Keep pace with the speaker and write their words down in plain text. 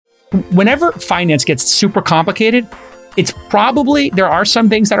whenever finance gets super complicated, it's probably, there are some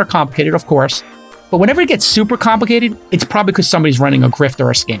things that are complicated, of course, but whenever it gets super complicated, it's probably because somebody's running a grift or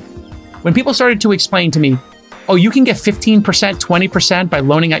a scam. When people started to explain to me, oh, you can get 15%, 20% by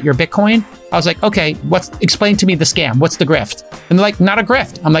loaning out your Bitcoin, I was like, okay, explain to me the scam. What's the grift? And they're like, not a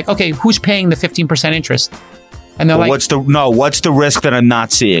grift. I'm like, okay, who's paying the 15% interest? And they're like, what's the risk that I'm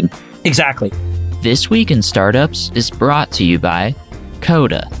not seeing? Exactly. This Week in Startups is brought to you by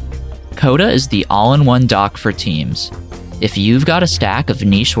Coda. Coda is the all-in-one doc for teams. If you've got a stack of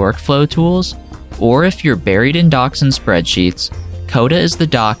niche workflow tools, or if you're buried in docs and spreadsheets, Coda is the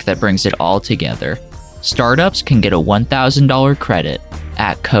doc that brings it all together. Startups can get a $1,000 credit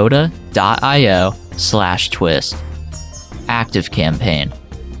at coda.io/twist. ActiveCampaign.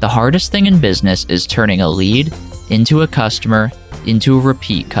 The hardest thing in business is turning a lead into a customer into a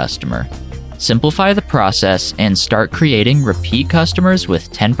repeat customer. Simplify the process and start creating repeat customers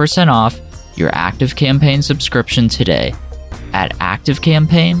with 10% off your ActiveCampaign subscription today at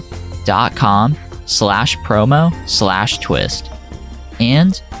activecampaign.com/promo/twist.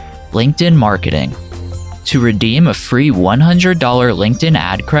 And LinkedIn Marketing. To redeem a free $100 LinkedIn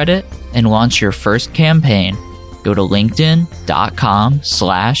ad credit and launch your first campaign, go to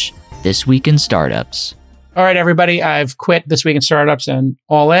linkedin.com/thisweekinstartups. All right, everybody, I've quit This Week in Startups and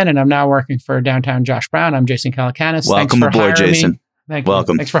All In, and I'm now working for Downtown Josh Brown. I'm Jason Calacanis. Welcome aboard, Jason.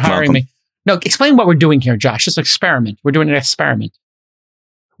 Welcome. Thanks for hiring me. No, explain what we're doing here, Josh. It's an experiment. We're doing an experiment.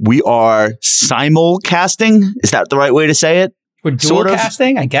 We are simulcasting. Is that the right way to say it? We're dual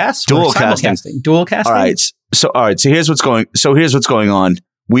casting, I guess. Dual casting. Dual casting. All right. So here's what's going on.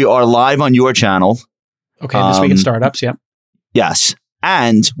 We are live on your channel. Okay, This Week in Startups, yeah. Yes.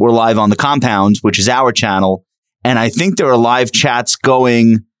 And we're live on The Compound, which is our channel. And I think there are live chats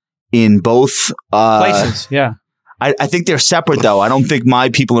going in both places. Yeah. I think they're separate, though. I don't think my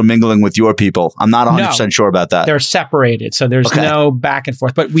people are mingling with your people. I'm not 100% sure about that. They're separated. So there's no back and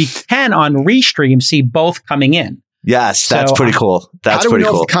forth. But we can on Restream see both coming in. Yes, that's pretty cool. That's pretty cool. How do we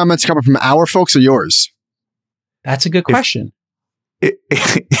know if the comments coming from our folks or yours? That's a good question.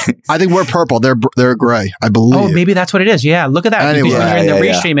 I think we're purple. They're gray, I believe. Oh, maybe that's what it is. Yeah, look at that. Anyway, when you're in the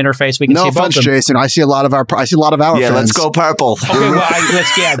Restream interface, we can see both of them. Jason. I see a lot of our fans. Let's go purple. Okay,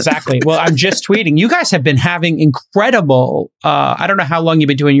 well, exactly. Well, I'm just tweeting. You guys have been having incredible. I don't know how long you've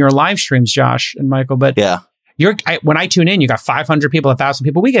been doing your live streams, Josh and Michael, but when I tune in, you got 500 people, 1,000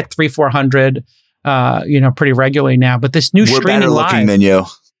 people. We get 300-400. Pretty regularly now. But this new streaming better live, looking than you.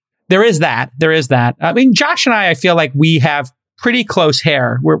 There is that. I mean, Josh and I feel like we have pretty close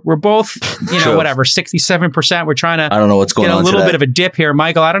hair. We're both, whatever, 67%. We're trying to I don't know what's going get on a little today. bit of a dip here.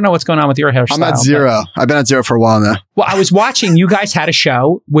 Michael, I don't know what's going on with your hairstyle. I'm at zero. I've been at zero for a while now. Well, I was watching, you guys had a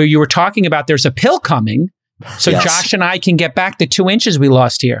show where you were talking about there's a pill coming. So Josh and I can get back the 2 inches we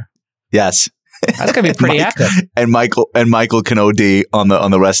lost here. Yes. That's going to be pretty epic. And Michael can OD on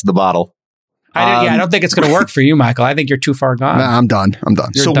the rest of the bottle. I don't think it's going to work for you, Michael. I think you're too far gone. Nah, I'm done.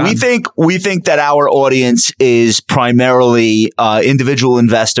 So we think that our audience is primarily individual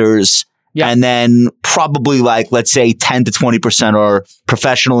investors, and then probably let's say 10 to 20% are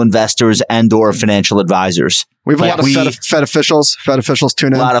professional investors and or financial advisors. We have a lot of Fed officials. Fed officials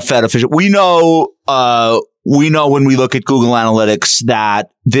tune in. A lot of Fed officials. We know when we look at Google Analytics that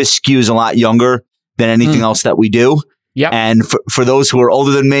this skews a lot younger than anything else that we do. Yep. And for those who are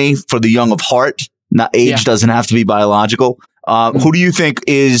older than me, for the young of heart, age doesn't have to be biological. Who do you think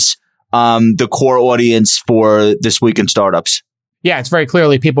is the core audience for This Week in Startups? Yeah, it's very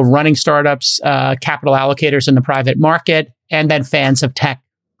clearly people running startups, capital allocators in the private market, and then fans of tech,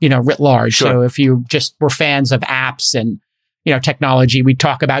 writ large. Sure. So if you just were fans of apps and, technology, we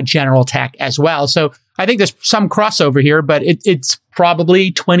talk about general tech as well. So I think there's some crossover here, but it's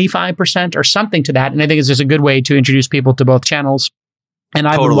probably 25% or something to that. And I think it's just a good way to introduce people to both channels. And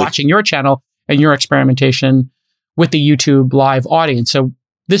I've been watching your channel and your experimentation with the YouTube live audience. So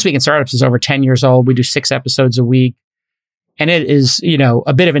This Week in Startups is over 10 years old. We do 6 episodes a week. And it is,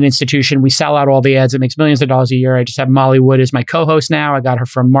 a bit of an institution. We sell out all the ads. It makes millions of dollars a year. I just have Molly Wood as my co-host now. I got her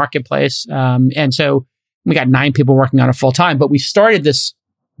from Marketplace. And so we got 9 people working on it full time. But we started this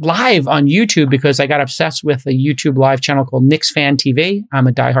live on YouTube because I got obsessed with a YouTube live channel called Knicks Fan TV. I'm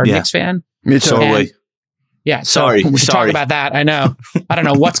a diehard Knicks fan. Me too. Yeah. So we talk about that. I know. I don't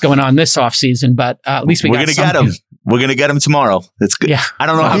know what's going on this off season, but at least we're going to get him. We're going to get him tomorrow. It's good. Yeah. I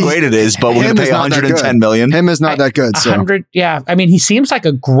don't know how great it is, but we're going to pay $110 million. Him is not that good. So. 100. Yeah. I mean, he seems like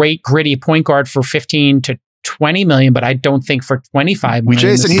a great gritty point guard for 15 to 20 million, but I don't think for 25 million.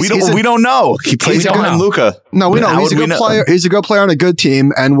 Jason, we don't know. He plays better than Luka. No, we know. He's a good player. He's a good player on a good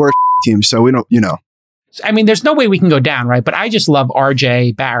team, and we're a team, so we don't, I mean, there's no way we can go down, right? But I just love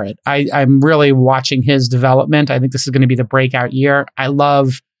RJ Barrett. I'm really watching his development. I think this is going to be the breakout year. I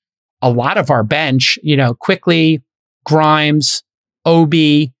love a lot of our bench, Quickly, Grimes,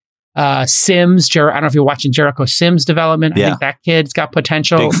 Obi, Sims. I don't know if you're watching Jericho Sims' development. I think that kid's got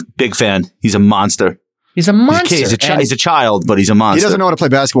potential. Big fan. He's a monster. He's a monster. He's a child, but he's a monster. He doesn't know how to play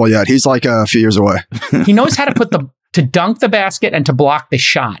basketball yet. He's like a few years away. He knows how to to dunk the basket and to block the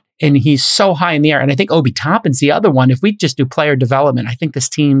shot. And he's so high in the air. And I think Obi Toppin's the other one. If we just do player development, I think this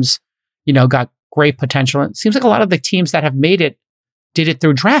team's, got great potential. And it seems like a lot of the teams that have made it did it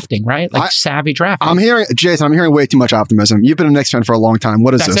through drafting, right? Like savvy drafting. Jason, I'm hearing way too much optimism. You've been a Knicks fan for a long time.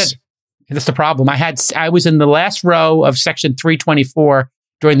 What is this? That's the problem. I was in the last row of section 324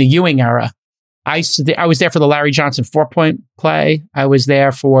 during the Ewing era. I was there for the Larry Johnson 4-point play. I was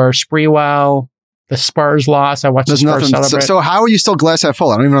there for Sprewell, the Spurs loss. I watched the Spurs celebrate. So how are you still glass half full?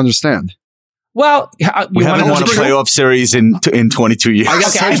 I don't even understand. Well, we haven't won a playoff series in 22 years.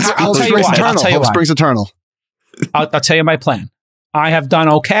 I'll tell you why. Hope springs eternal. I'll tell you my plan. I have done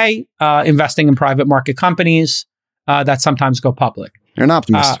okay investing in private market companies that sometimes go public. You're an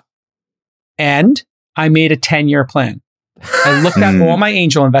optimist. And I made a 10-year plan. I looked at all my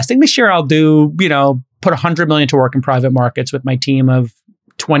angel investing. This year I'll do, put $100 million to work in private markets with my team of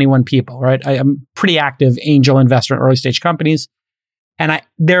 21 people, right? I am pretty active angel investor in early stage companies. And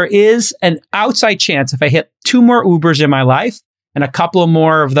there is an outside chance if I hit 2 more Ubers in my life and a couple of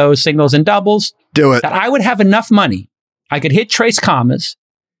more of those singles and doubles, do it. That I would have enough money. I could hit Trace Commas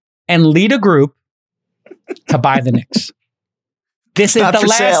and lead a group to buy the Knicks. This is the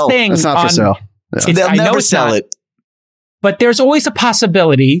last thing. It's not for sale. Yeah. They'll never sell it. But there's always a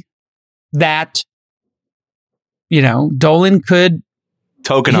possibility that, Dolan could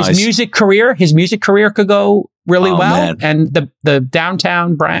tokenize his music career could go really well. Man. And the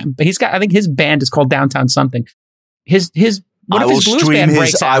downtown brand, I think his band is called Downtown something. What if his blues band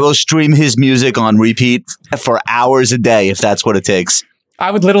breaks out? I will stream his music on repeat for hours a day if that's what it takes. I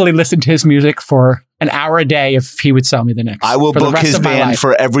would literally listen to his music for an hour a day if he would sell me the Knicks. I will book his band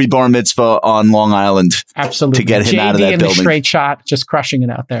for every bar mitzvah on Long Island. Absolutely. To get him out of that building. JD in the straight shot, just crushing it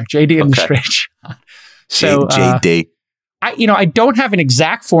out there. JD in the straight shot. So, JD. I don't have an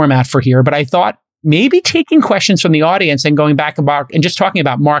exact format for here, but I thought maybe taking questions from the audience and going back and just talking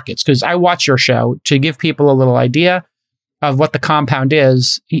about markets, because I watch your show to give people a little idea of what the compound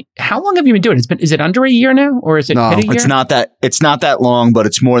is. How long have you been doing it? Is it under a year now, or is it hit a year? It's not that long, but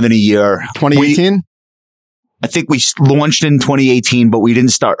it's more than a year. 2018? I think we launched in 2018, but we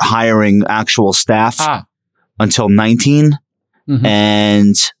didn't start hiring actual staff until 19. Mm-hmm.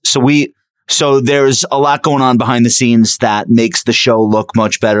 And so there's a lot going on behind the scenes that makes the show look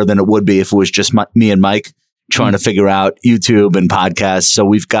much better than it would be if it was just me and Mike trying to figure out YouTube and podcasts. So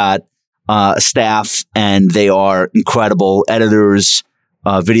we've got staff, and they are incredible editors,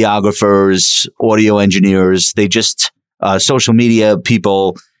 videographers, audio engineers. They just social media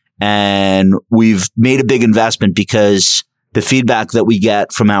people. And we've made a big investment because the feedback that we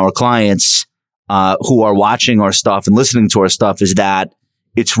get from our clients who are watching our stuff and listening to our stuff is that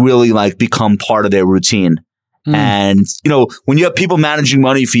it's really like become part of their routine. And, when you have people managing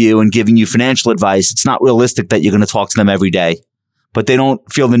money for you and giving you financial advice, it's not realistic that you're going to talk to them every day. But they don't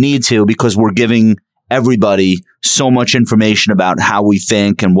feel the need to, because we're giving everybody so much information about how we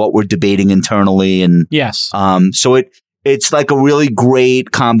think and what we're debating internally. And yes, so it's like a really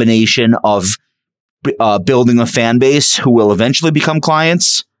great combination of building a fan base who will eventually become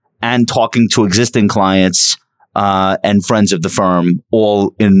clients and talking to existing clients and friends of the firm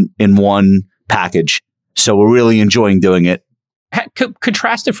all in one package. So we're really enjoying doing it.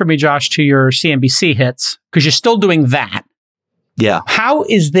 Contrast it for me, Josh, to your CNBC hits, because you're still doing that. Yeah. How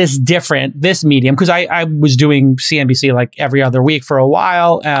is this different, this medium? Because I was doing CNBC like every other week for a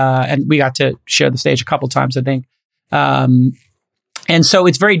while, and we got to share the stage a couple times, I think. And so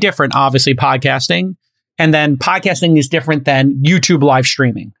it's very different, obviously, podcasting. And then podcasting is different than YouTube live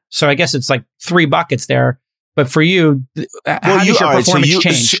streaming. So I guess it's like 3 buckets there. But for you, how does your performance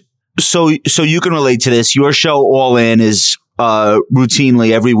change? So you can relate to this. Your show, All In, is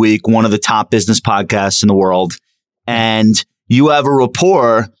routinely every week one of the top business podcasts in the world. And you have a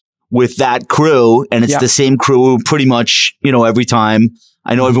rapport with that crew, and it's the same crew pretty much, every time.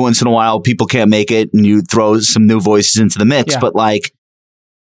 I know every once in a while people can't make it and you throw some new voices into the mix, but like,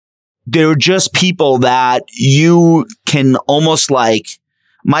 they're just people that you can almost like,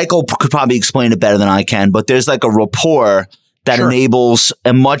 Michael could probably explain it better than I can, but there's like a rapport that enables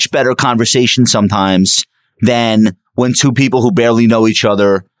a much better conversation sometimes than when 2 people who barely know each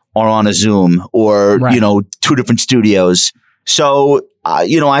other are on a Zoom or, 2 different studios. So,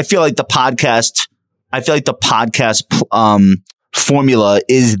 I feel like the podcast I feel like the podcast formula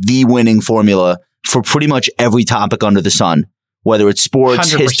is the winning formula for pretty much every topic under the sun, whether it's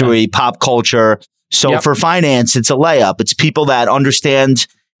sports, 100%. History, pop culture. So for finance, it's a layup. It's people that understand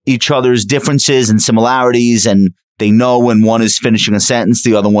each other's differences and similarities, and they know when one is finishing a sentence,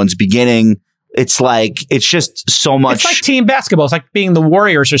 the other one's beginning. It's just so much. It's like team basketball. It's like being the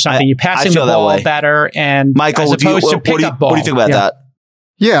Warriors or something. You're passing the ball better, and Michael, as opposed to pickup ball. What do you think about that?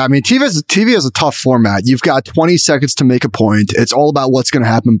 Yeah, I mean, TV is a tough format. You've got 20 seconds to make a point. It's all about what's going to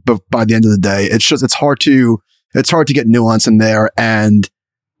happen by the end of the day. It's hard to get nuance in there, and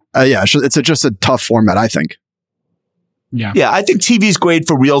it's just a tough format, I think. Yeah, I think TV is great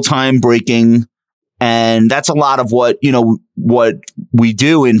for real time breaking, and that's a lot of what we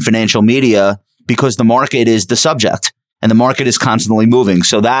do in financial media, because the market is the subject and the market is constantly moving.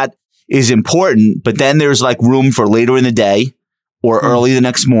 So that is important, but then there's room for later in the day or early the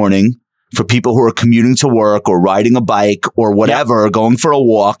next morning for people who are commuting to work or riding a bike or whatever, going for a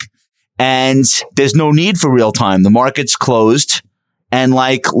walk. And there's no need for real time. The market's closed, and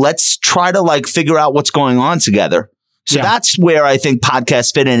let's try to figure out what's going on together. So that's where I think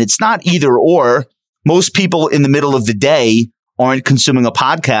podcasts fit in. It's not either or. Most people in the middle of the day aren't consuming a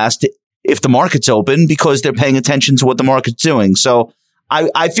podcast if the market's open, because they're paying attention to what the market's doing. So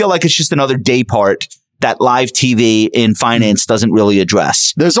I feel like it's just another day part that live TV in finance doesn't really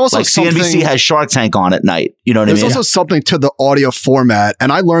address. There's also CNBC has Shark Tank on at night. You know what I mean? There's also something to the audio format.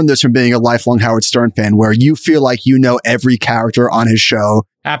 And I learned this from being a lifelong Howard Stern fan, where you feel like you know every character on his show.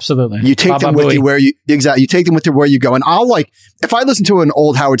 Absolutely. You take them with you you take them with you where you go. And I'll if I listen to an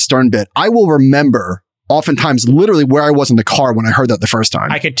old Howard Stern bit, I will remember oftentimes literally where I was in the car when I heard that the first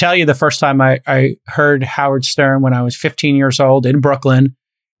time. I could tell you the first time I heard Howard Stern when I was 15 years old in Brooklyn.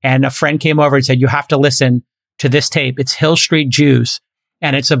 And a friend came over and said, you have to listen to this tape. It's Hill Street Jews.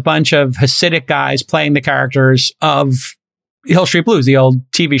 And it's a bunch of Hasidic guys playing the characters of Hill Street Blues, the old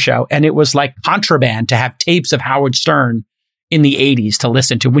TV show. And it was like contraband to have tapes of Howard Stern in the 80s to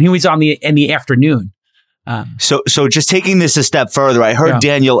listen to when he was in the afternoon. So just taking this a step further, I heard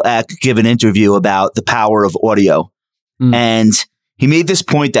Daniel Ek give an interview about the power of audio. And he made this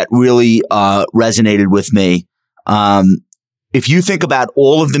point that really resonated with me. If you think about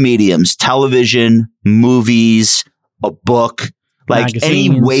all of the mediums, television, movies, a book,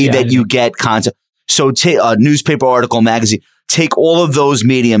 any way that you get content. So take a newspaper article, magazine, take all of those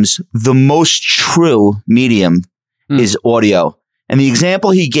mediums. The most true medium is audio. And the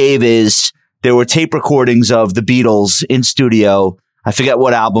example he gave is there were tape recordings of the Beatles in studio. I forget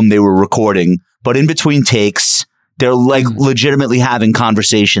what album they were recording, but in between takes, they're legitimately having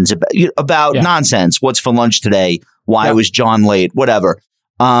conversations about nonsense. What's for lunch today? Why was John late? Whatever.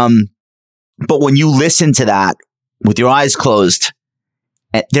 But when you listen to that with your eyes closed,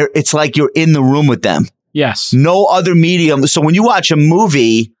 it's like you're in the room with them. Yes. No other medium. So when you watch a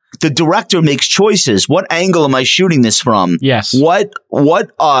movie, the director makes choices. What angle am I shooting this from? Yes. What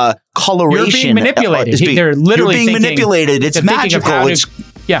coloration? You're being manipulated. They're literally you're being manipulated. It's magical. Which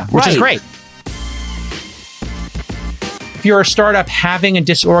is great. If you're a startup, having a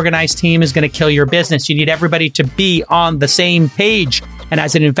disorganized team is going to kill your business. You need everybody to be on the same page. And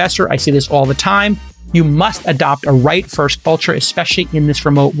as an investor, I see this all the time. You must adopt a right-first culture, especially in this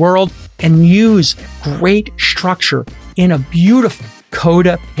remote world, and use great structure in a beautiful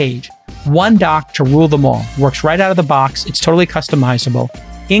Coda page. One doc to rule them all. Works right out of the box. It's totally customizable.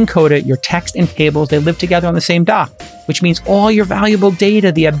 In Coda, your text and tables, they live together on the same doc, which means all your valuable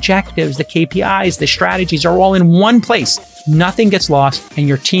data, the objectives, the KPIs, the strategies are all in one place. Nothing gets lost, and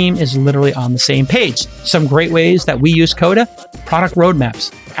your team is literally on the same page. Some great ways that we use Coda: product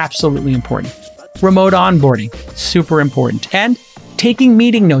roadmaps, absolutely important. Remote onboarding, super important. And taking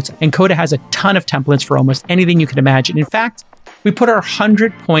meeting notes. And Coda has a ton of templates for almost anything you can imagine. In fact, we put our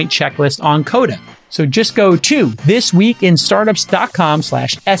 100-point checklist on Coda. So just go to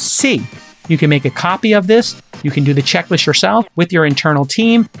thisweekinstartups.com/SC. You can make a copy of this. You can do the checklist yourself with your internal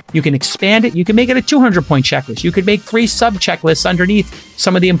team. You can expand it. You can make it a 200-point checklist. You could make 3 sub-checklists underneath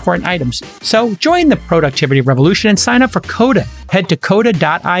some of the important items. So join the productivity revolution and sign up for Coda. Head to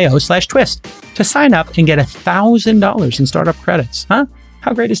coda.io/twist to sign up and get $1,000 in startup credits. Huh?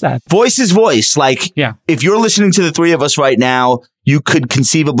 How great is that? Voice is voice. If you're listening to the three of us right now, you could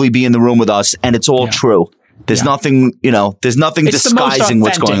conceivably be in the room with us, and it's all true. There's nothing, there's nothing disguising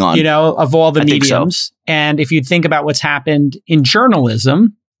what's going on. Of all the mediums. So. And if you think about what's happened in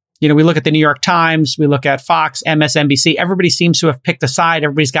journalism, we look at the New York Times, we look at Fox, MSNBC, everybody seems to have picked a side.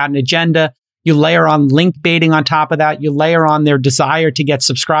 Everybody's got an agenda. You layer on link baiting on top of that. You layer on their desire to get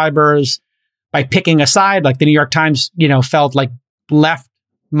subscribers by picking a side. Like the New York Times, felt like left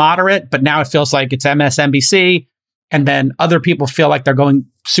moderate, but now it feels like it's MSNBC. And then other people feel like they're going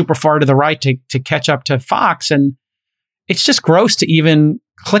super far to the right to catch up to Fox. And it's just gross to even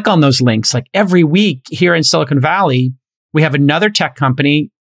click on those links. Like every week here in Silicon Valley, we have another tech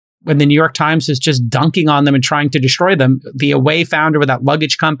company when the New York Times is just dunking on them and trying to destroy them. The Away founder with that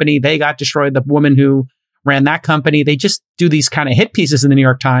luggage company, they got destroyed. The woman who ran that company, they just do these kind of hit pieces in the New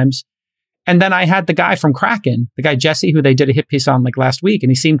York Times. And then I had the guy from Kraken, the guy Jesse, who they did a hit piece on like last week,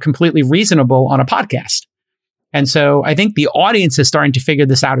 and he seemed completely reasonable on a podcast. And so I think the audience is starting to figure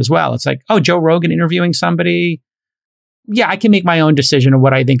this out as well. It's like, oh, Joe Rogan interviewing somebody. Yeah, I can make my own decision of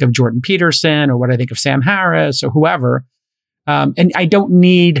what I think of Jordan Peterson or what I think of Sam Harris or whoever. And I don't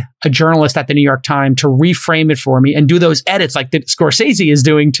need a journalist at the New York Times to reframe it for me and do those edits like that Scorsese is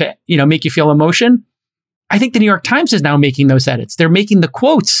doing to, make you feel emotion. I think the New York Times is now making those edits. They're making the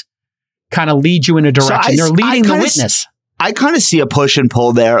quotes kind of lead you in a direction. They're leading the witness. I kind of see a push and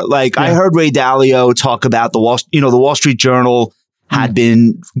pull there. Like I heard Ray Dalio talk about the Wall Street Journal had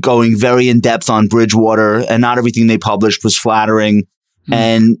been going very in depth on Bridgewater, and not everything they published was flattering.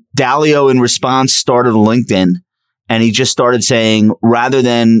 And Dalio, in response, started a LinkedIn, and he just started saying, rather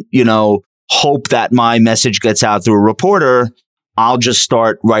than hope that my message gets out through a reporter, I'll just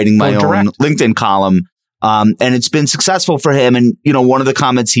start writing my own LinkedIn column. And it's been successful for him. And one of the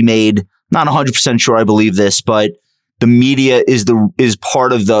comments he made, not 100% sure I believe this, but the media is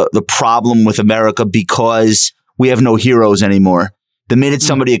part of the problem with America because we have no heroes anymore. The minute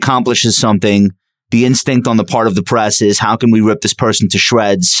somebody accomplishes something, the instinct on the part of the press is, how can we rip this person to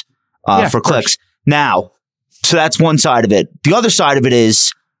shreds for clicks? Now, so that's one side of it. The other side of it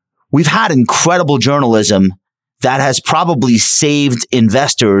is we've had incredible journalism that has probably saved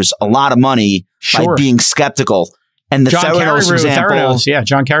investors a lot of money by being skeptical. And the Theranos example.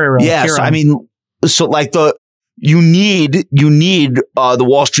 John Kerry wrote. Yes, I mean, so like you need the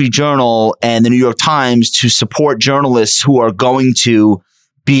Wall Street Journal and the New York Times to support journalists who are going to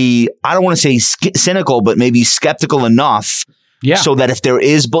be, I don't want to say cynical, but maybe skeptical enough so that if there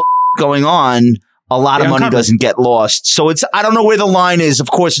is going on, a lot of money doesn't get lost. So I don't know where the line is.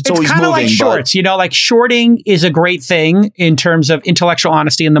 Of course, it's always moving. It's kind of like shorts, like shorting is a great thing in terms of intellectual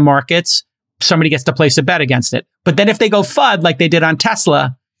honesty in the markets. Somebody gets to place a bet against it. But then if they go FUD like they did on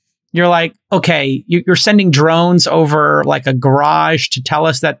Tesla, you're like, okay, you're sending drones over like a garage to tell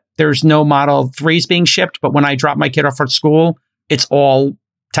us that there's no Model 3s being shipped. But when I drop my kid off at school, it's all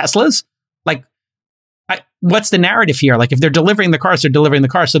Teslas. Like, what's the narrative here? Like, if they're delivering the cars, they're delivering the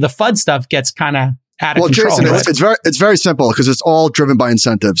cars. So the FUD stuff gets kind of out of control. Jason, right? it's very simple because it's all driven by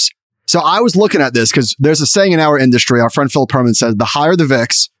incentives. So I was looking at this because there's a saying in our industry. Our friend Phil Perman said, the higher the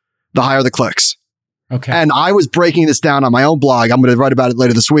VIX, the higher the clicks. Okay. And I was breaking this down on my own blog. I'm going to write about it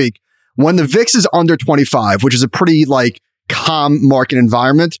later this week. When the VIX is under 25, which is a pretty calm market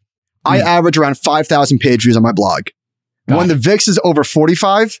environment, I average around 5,000 page views on my blog. When the VIX is over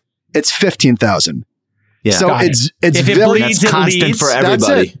 45, it's 15,000. Yeah. So it's if it bleeds, that's constant leads. for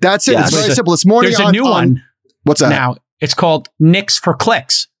everybody. That's it. Yeah. It's very simple. This morning, there's a new one. What's that? Now it's called Knicks for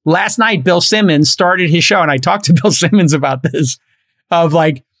Clicks. Last night, Bill Simmons started his show, and I talked to Bill Simmons about this. Of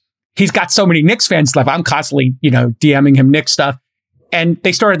he's got so many Knicks fans stuff. I'm constantly, DMing him Knicks stuff. And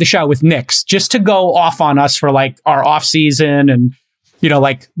they started the show with Knicks just to go off on us for our off season. And,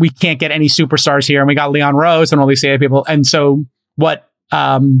 we can't get any superstars here. And we got Leon Rose and all these other people. And so what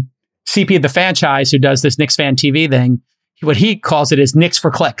CP of the franchise, who does this Knicks fan TV thing, what he calls it is Knicks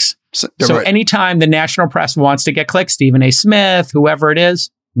for Clicks. So right. Anytime the national press wants to get clicks, Stephen A. Smith, whoever it is,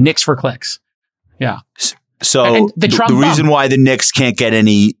 Knicks for Clicks. Yeah. So the reason why the Knicks can't get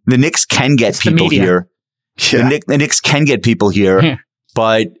the Knicks can get people here. Yeah. The Knicks can get people here,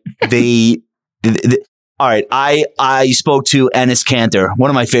 but all right. I spoke to Enes Kanter, one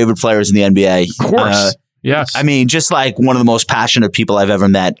of my favorite players in the NBA. Of course. Yes. I mean, just like one of the most passionate people I've ever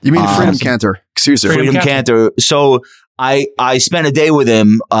met. You mean Freedom Kanter? Excuse me. Freedom Kanter. So I spent a day with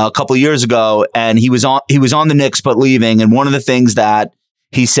him a couple of years ago, and he was on the Knicks, but leaving. And one of the things that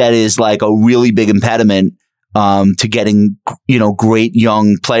he said is a really big impediment to getting, great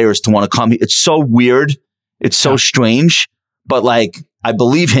young players to want to come. It's so weird. It's so strange, but I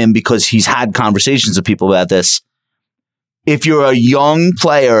believe him because he's had conversations with people about this. If you're a young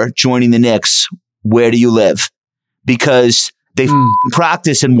player joining the Knicks, where do you live? Because they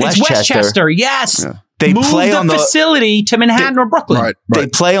practice in Westchester. It's Westchester, yes. Yeah. They move play on the facility to Manhattan or Brooklyn. Right. They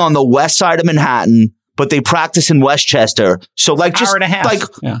play on the west side of Manhattan, but they practice in Westchester. So just hour and a half.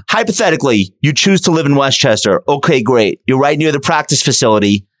 Hypothetically, you choose to live in Westchester. Okay, great. You're right near the practice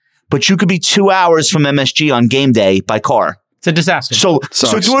facility, but you could be 2 hours from MSG on game day by car. It's a disaster. So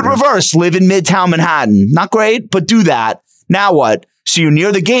do it reverse. Live in Midtown Manhattan. Not great, but do that. Now what? So you're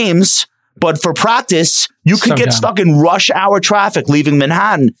near the games, but for practice, you could get stuck in rush hour traffic leaving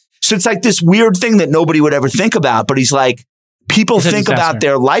Manhattan. So it's like this weird thing that nobody would ever think about. But he's like, people think about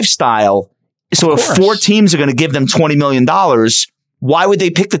their lifestyle. So if 4 teams are going to give them $20 million, why would they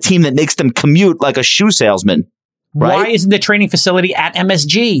pick the team that makes them commute like a shoe salesman? Right? Why isn't the training facility at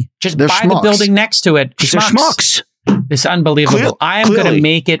MSG? Just They're buy schmucks. the building next to it. They're schmucks. It's unbelievable. I am going to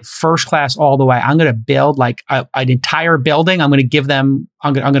make it first class all the way. I'm going to build like an entire building. I'm going to give them.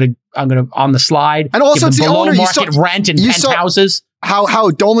 I'm going to on the slide. And also, it's the below owner. market rent and penthouses.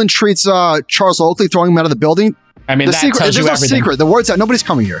 How Dolan treats Charles Oakley, throwing him out of the building. I mean, there's no secret. The word's out. Nobody's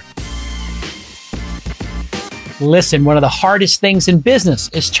coming here. Listen, one of the hardest things in business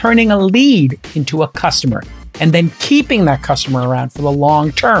is turning a lead into a customer and then keeping that customer around for the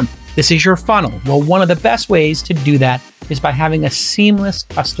long term. This is your funnel. Well, one of the best ways to do that is by having a seamless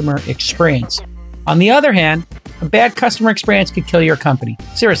customer experience. On the other hand, a bad customer experience could kill your company.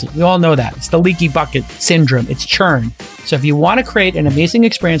 Seriously, we all know that. It's the leaky bucket syndrome. It's churn. So if you want to create an amazing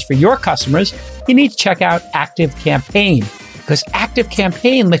experience for your customers, you need to check out ActiveCampaign, because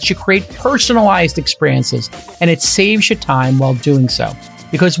ActiveCampaign lets you create personalized experiences, and it saves you time while doing so.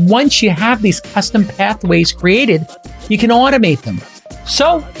 Because once you have these custom pathways created, you can automate them.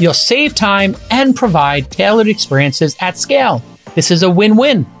 So you'll save time and provide tailored experiences at scale. This is a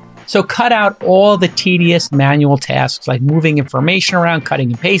win-win. So cut out all the tedious manual tasks like moving information around,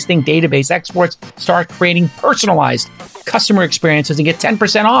 cutting and pasting, database exports. Start creating personalized customer experiences and get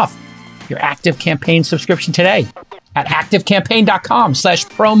 10% off your ActiveCampaign subscription today at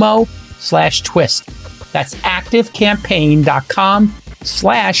activecampaign.com/promo/twist. That's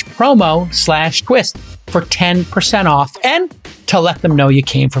activecampaign.com/promo/twist for 10% off and to let them know you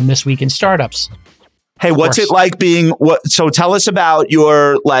came from This Week in Startups. Hey, what's it like being so tell us about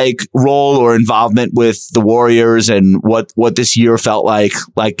your like role or involvement with the Warriors and what this year felt like.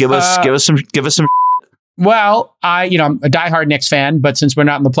 Like give us some Well, I'm a diehard Knicks fan, but since we're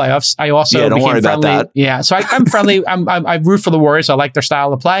not in the playoffs, I also became friendly. About that. Yeah, so I'm friendly. I root for the Warriors. I like their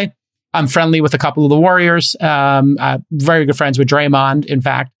style of play. I'm friendly with a couple of the Warriors. Very good friends with Draymond, in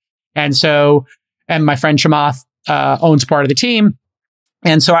fact. And my friend Chamath owns part of the team.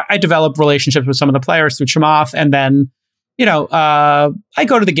 And so I developed relationships with some of the players through Chamath. And then, I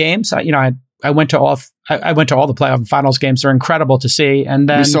go to the games. I went to all the playoff and finals games. They're incredible to see. And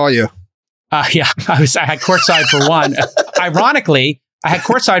then we saw you. I had courtside for one. Ironically, I had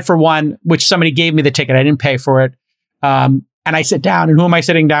courtside for one, which somebody gave me the ticket. I didn't pay for it. And I sit down, and who am I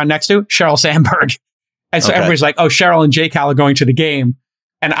sitting down next to? Sheryl Sandberg. And so everybody's like, oh, Sheryl and J-Cal are going to the game.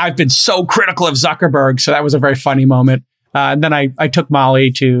 And I've been so critical of Zuckerberg. So that was a very funny moment. And then I took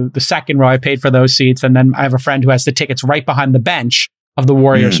Molly to the second row. I paid for those seats. And then I have a friend who has the tickets right behind the bench of the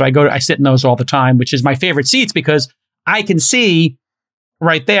Warriors. So I sit in those all the time, which is my favorite seats because I can see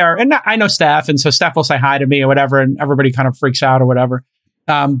right there. And I know Steph. And so Steph will say hi to me or whatever. And everybody kind of freaks out or whatever.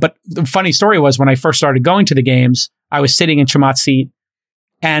 But the funny story was when I first started going to the games, I was sitting in Chamath's seat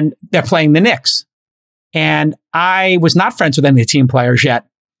and they're playing the Knicks. And I was not friends with any of the team players yet.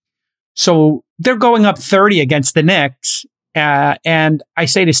 So they're going up 30 against the Knicks. And I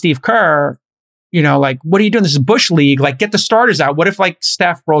say to Steve Kerr, what are you doing? This is Bush League. Like, get the starters out. What if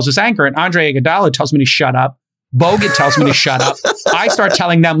Steph rolls his ankle and Andre Iguodala tells me to shut up? Bogut tells me to shut up. I start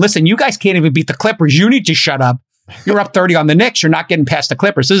telling them, listen, you guys can't even beat the Clippers. You need to shut up. You're up 30 on the Knicks. You're not getting past the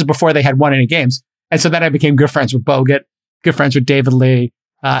Clippers. This is before they had won any games. And so then I became good friends with Bogut, good friends with David Lee.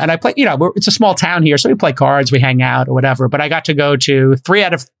 And I play, it's a small town here. So we play cards, we hang out or whatever. But I got to go to 3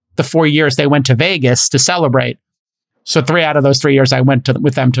 out of the 4 years they went to Vegas to celebrate. So 3 out of those 3 years I went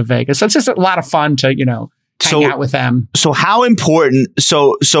with them to Vegas. So it's just a lot of fun to, hang out with them. So how important,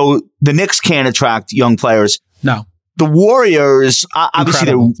 so the Knicks can't attract young players. No. The Warriors,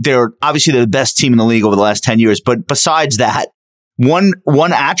 obviously they're the best team in the league over the last 10 years. But besides that, one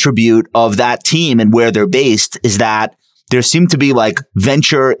attribute of that team and where they're based is that there seem to be like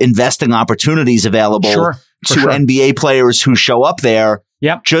venture investing opportunities available to NBA players who show up there.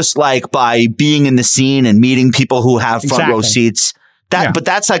 Yep. Just like by being in the scene and meeting people who have front row seats. But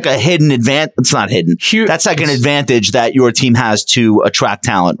that's like a hidden advantage. It's not hidden. That's like an advantage that your team has to attract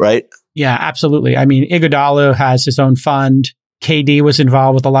talent, right? Yeah, absolutely. I mean, Iguodala has his own fund. KD was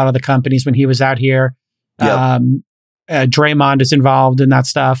involved with a lot of the companies when he was out here. Yep. Draymond is involved in that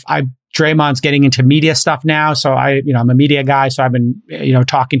stuff. Draymond's getting into media stuff now. So I'm a media guy. So I've been,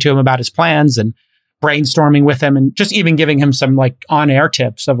 talking to him about his plans and brainstorming with him and just even giving him some like on-air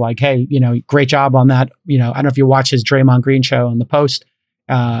tips of like, hey, great job on that. I don't know if you watch his Draymond Green show on the Post.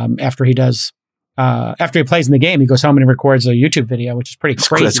 After he plays in the game, he goes home and records a YouTube video, which is pretty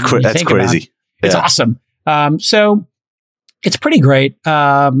crazy. That's crazy. It's awesome. So It's pretty great.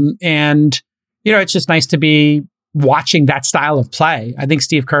 And, it's just nice to be watching that style of play. I think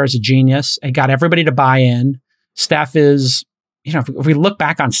Steve Kerr is a genius. He got everybody to buy in. Steph is, if we look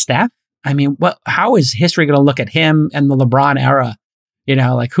back on Steph, I mean, how is history going to look at him and the LeBron era?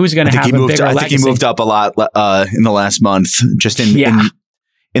 Who's going to have a bigger legacy? I think he moved up a lot in the last month. Just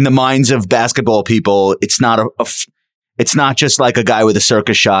in the minds of basketball people, it's not it's not just like a guy with a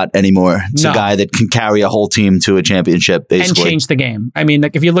circus shot anymore. It's a guy that can carry a whole team to a championship, basically. And change the game. I mean,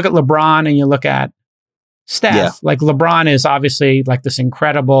 if you look at LeBron and you look at Steph, LeBron is obviously this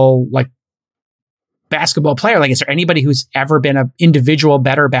incredible, basketball player. Is there anybody who's ever been an individual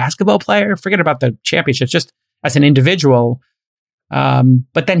better basketball player? Forget about the championships, just as an individual.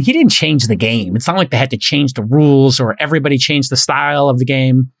 But then he didn't change the game. It's not like they had to change the rules or everybody changed the style of the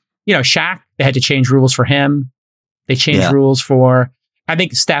game. Shaq, they had to change rules for him. They changed rules for, I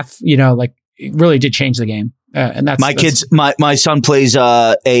think Steph, it really did change the game. And that's my son plays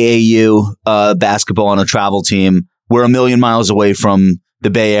AAU basketball on a travel team. We're 1,000,000 miles away from the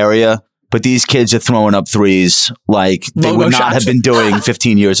Bay Area, but these kids are throwing up threes like they would not have been doing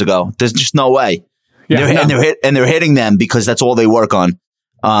 15 years ago. There's just no way. Yeah, they're hitting them because that's all they work on.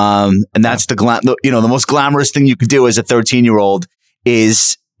 And that's the most glamorous thing you could do as a 13-year-old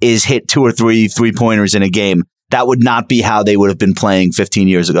is hit 2 or 3 3-pointers in a game. That would not be how they would have been playing 15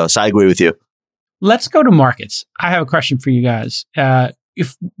 years ago. So I agree with you. Let's go to markets. I have a question for you guys. This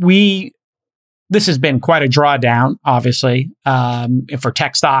has been quite a drawdown, obviously, for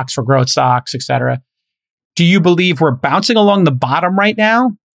tech stocks, for growth stocks, et cetera. Do you believe we're bouncing along the bottom right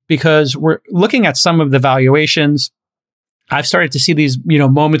now? Because we're looking at some of the valuations. I've started to see these,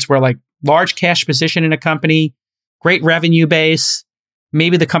 moments where large cash position in a company, great revenue base.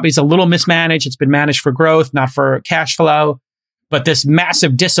 Maybe the company's a little mismanaged. It's been managed for growth, not for cash flow. But this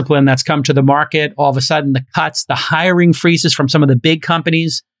massive discipline that's come to the market, all of a sudden the cuts, the hiring freezes from some of the big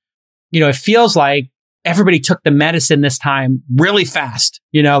companies. It feels like everybody took the medicine this time really fast.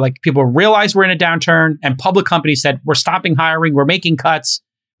 People realized we're in a downturn and public companies said, we're stopping hiring. We're making cuts.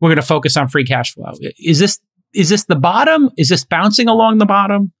 We're going to focus on free cash flow. Is this the bottom? Is this bouncing along the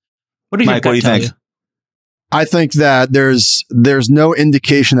bottom? What do you think? I think that there's no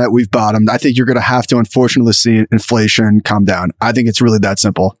indication that we've bottomed. I think you're going to have to, unfortunately, see inflation come down. I think it's really that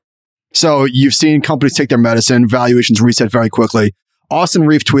simple. So you've seen companies take their medicine, valuations reset very quickly. Austin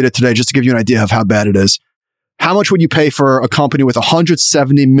Reef tweeted today, just to give you an idea of how bad it is. How much would you pay for a company with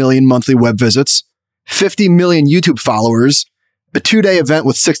 170 million monthly web visits, 50 million YouTube followers, a 2-day event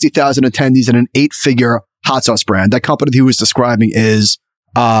with 60,000 attendees, and an 8-figure hot sauce brand? That company he was describing is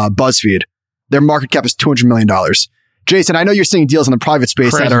BuzzFeed. Their market cap is $200 million. Jason, I know you're seeing deals in the private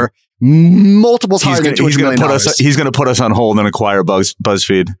space that are multiples higher than $200 million. He's going to put us on hold and acquire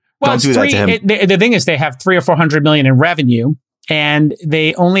BuzzFeed. Well, don't do that to him. The thing is, they have $300 or $400 million in revenue, and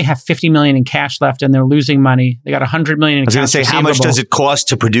they only have $50 million in cash left, and they're losing money. They got $100 million in cash. I was going to say, how much does it cost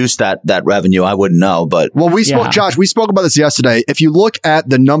to produce that revenue? I wouldn't know, but Josh, we spoke about this yesterday. If you look at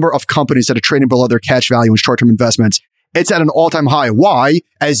the number of companies that are trading below their cash value in short-term investments, it's at an all-time high. Why?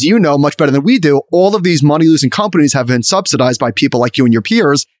 As you know much better than we do, all of these money-losing companies have been subsidized by people like you and your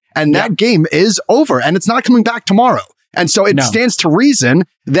peers, and that game is over, and it's not coming back tomorrow. And so it stands to reason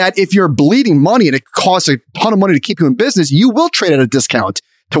that if you're bleeding money and it costs a ton of money to keep you in business, you will trade at a discount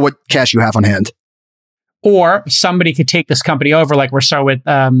to what cash you have on hand. Or somebody could take this company over, like we're starting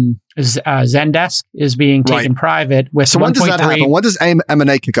with Zendesk is being taken private with. So when does that happen? When does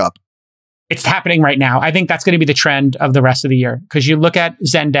M&A kick up? It's happening right now. I think that's going to be the trend of the rest of the year. Because you look at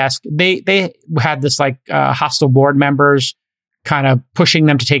Zendesk, they had this hostile board members kind of pushing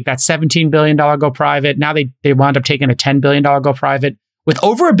them to take that $17 billion go private. Now they wound up taking a $10 billion go private with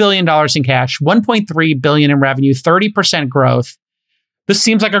over $1 billion in cash, $1.3 billion in revenue, 30% growth. This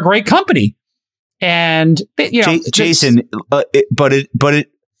seems like a great company. And Jason,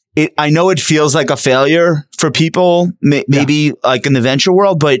 I know it feels like a failure for people, maybe like in the venture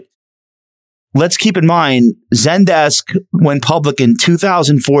world, but let's keep in mind, Zendesk went public in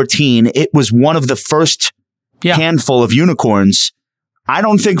 2014. It was one of the first handful of unicorns. I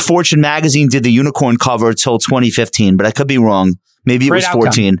don't think Fortune magazine did the unicorn cover until 2015, but I could be wrong. Maybe it was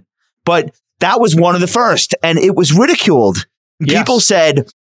 14. But that was one of the first, and it was ridiculed. Yes. People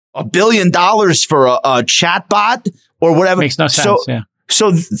said $1 billion for a chat bot or whatever. Makes no sense.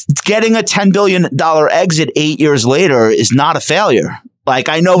 So getting a $10 billion exit 8 years later is not a failure. Like,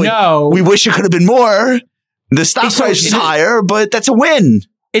 I know we wish it could have been more. The stock price is higher, but that's a win.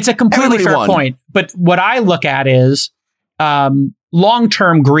 It's a completely fair point. But what I look at is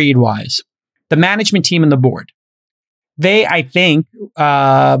long-term greed-wise, the management team and the board, I think,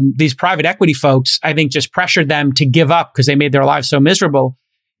 these private equity folks, I think just pressured them to give up because they made their lives so miserable.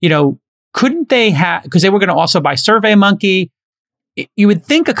 Couldn't they have, because they were going to also buy SurveyMonkey. You would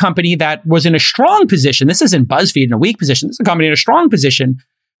think a company that was in a strong position, this isn't BuzzFeed in a weak position, this is a company in a strong position,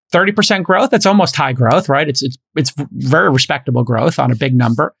 30% growth, that's almost high growth, right? It's very respectable growth on a big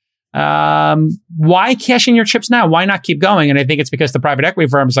number. Why cash in your chips now? Why not keep going? And I think it's because the private equity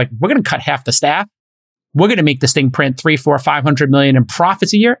firm is like, we're going to cut half the staff. We're going to make this thing print 300, 400, 500 million in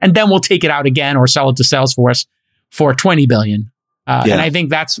profits a year, and then we'll take it out again or sell it to Salesforce for 20 billion. And I think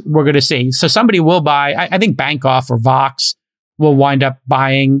that's what we're going to see. So somebody will buy, I think Bankoff or Vox will wind up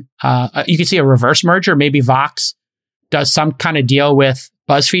buying, you can see a reverse merger. Maybe Vox does some kind of deal with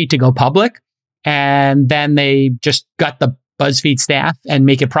BuzzFeed to go public, and then they just gut the BuzzFeed staff and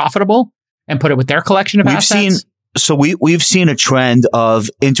make it profitable and put it with their collection of assets. We've seen a trend of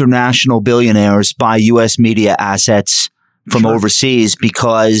international billionaires buy U.S. media assets from overseas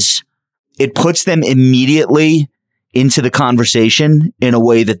because it puts them immediately into the conversation in a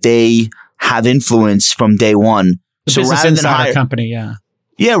way that they have influence from day one. So rather than hire a company,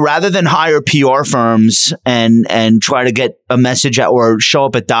 rather than hire PR firms and try to get a message out or show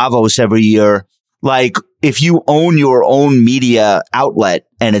up at Davos every year, like if you own your own media outlet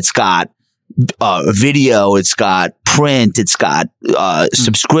and it's got video, it's got print, it's got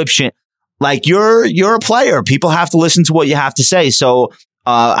subscription, like you're a player. People have to listen to what you have to say. So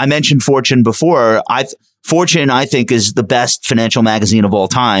I mentioned Fortune before. Fortune, I think, is the best financial magazine of all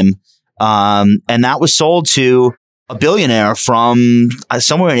time. And that was sold to a billionaire from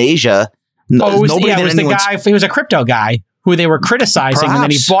somewhere in Asia. It was the guy. He was a crypto guy who they were criticizing, perhaps. And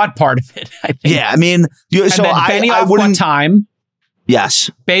then he bought part of it. I think. Yeah, I mean, so Benioff one time. Yes,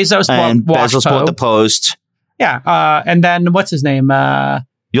 Bezos bought the Post. Yeah, and then what's his name?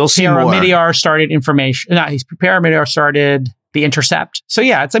 You'll see more. Midyar started information. No, Pierre Midyar started The Intercept. So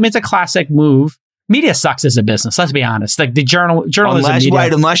yeah, it's a classic move. Media sucks as a business. Let's be honest. Like the journalism,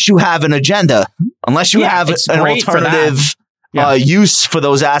 unless you have an agenda, unless you have an alternative use for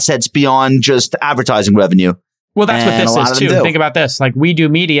those assets beyond just advertising revenue. Well, that's what this is too. Think about this. Like we do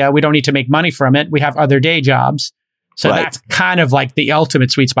media, we don't need to make money from it. We have other day jobs. So that's kind of like the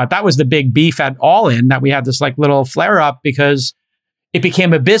ultimate sweet spot. That was the big beef at All In, that we had this like little flare up because it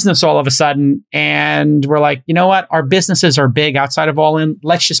became a business all of a sudden. And we're like, you know what? Our businesses are big outside of All In.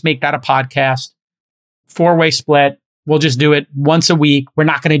 Let's just make that a podcast. 4-way split. We'll just do it once a week. We're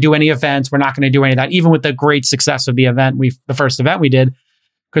not going to do any events. We're not going to do any of that, even with the great success of the first event we did,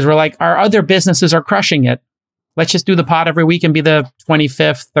 because we're like, our other businesses are crushing it. Let's just do the pod every week and be the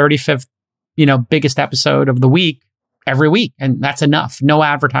 25th, 35th, biggest episode of the week every week. And that's enough. No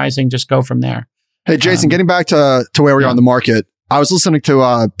advertising. Just go from there. Hey, Jason, getting back to where we are in the market. I was listening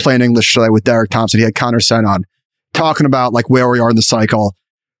to Plain English today with Derek Thompson. He had Connor Sen on talking about like where we are in the cycle.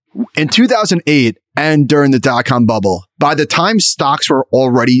 In 2008 and during the dot-com bubble, by the time stocks were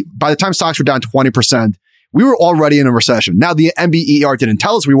down 20%, we were already in a recession. Now, the NBER didn't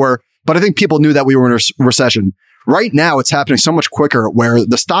tell us we were, but I think people knew that we were in a recession. Right now, it's happening so much quicker where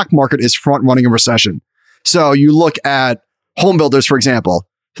the stock market is front-running a recession. So you look at home builders, for example,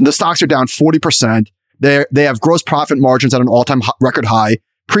 the stocks are down 40%. They have gross profit margins at an all-time record high,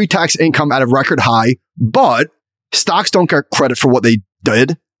 pre-tax income at a record high, but stocks don't get credit for what they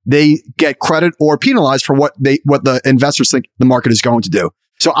did. They get credit or penalized for what the investors think the market is going to do.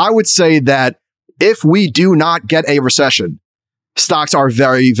 So I would say that if we do not get a recession, stocks are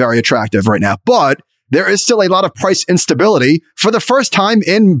very, very attractive right now. But there is still a lot of price instability for the first time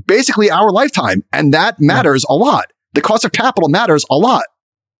in basically our lifetime. And that matters a lot. The cost of capital matters a lot.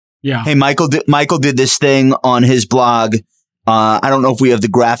 Yeah. Hey, Michael did this thing on his blog. I don't know if we have the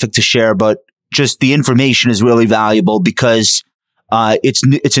graphic to share, but just the information is really valuable because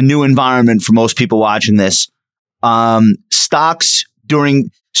it's a new environment for most people watching this. Stocks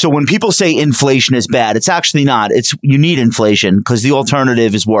so when people say inflation is bad, it's actually not. You need inflation because the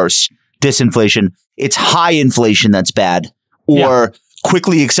alternative is worse. Disinflation. It's high inflation that's bad or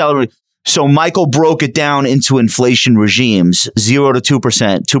quickly accelerate. So Michael broke it down into inflation regimes, 0 to 2%,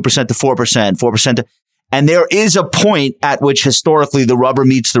 2% to 4%, 4% to, and there is a point at which historically the rubber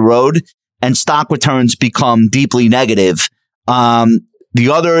meets the road and stock returns become deeply negative. The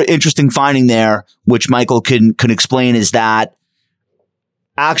other interesting finding there, which Michael can explain, is that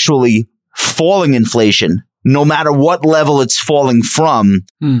actually falling inflation, no matter what level it's falling from,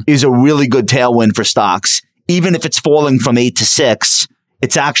 is a really good tailwind for stocks. Even if it's falling from 8 to 6,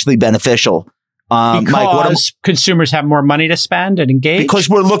 it's actually beneficial. Because Mike, consumers have more money to spend and engage? Because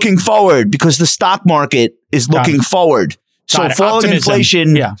we're looking forward, because the stock market is looking forward. So falling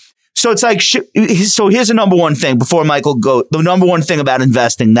inflation. Yeah. So it's like, so here's the number one thing before Michael go. The number one thing about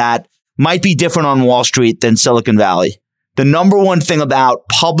investing that might be different on Wall Street than Silicon Valley. The number one thing about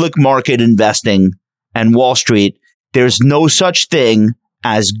public market investing and Wall Street, there's no such thing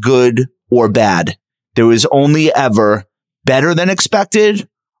as good or bad. There is only ever better than expected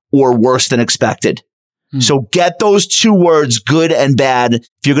or worse than expected. So get those two words, good and bad.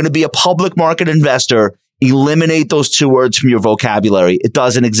 If you're going to be a public market investor, eliminate those two words from your vocabulary. It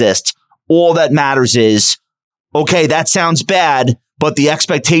doesn't exist. All that matters is, okay, that sounds bad, but the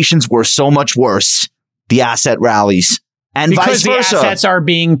expectations were so much worse. The asset rallies. And because vice versa. The assets are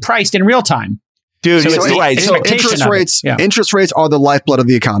being priced in real time. Dude, So it's right. the So interest rates are the lifeblood of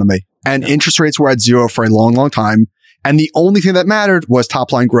the economy. And interest rates were at zero for a long, long time. And the only thing that mattered was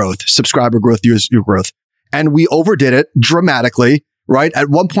top line growth, subscriber growth, user growth. And we overdid it dramatically, right? At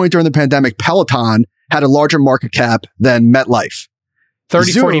one point during the pandemic, Peloton had a larger market cap than MetLife.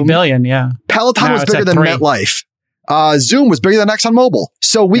 40 billion, yeah. Peloton was bigger than MetLife. Zoom was bigger than ExxonMobil.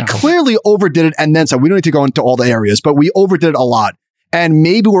 So we clearly overdid it. And then so we don't need to go into all the areas, but we overdid it a lot. And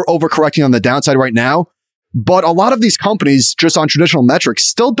maybe we're overcorrecting on the downside right now. But a lot of these companies, just on traditional metrics,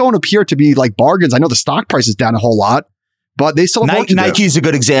 still don't appear to be like bargains. I know the stock price is down a whole lot, but they still have Nike's a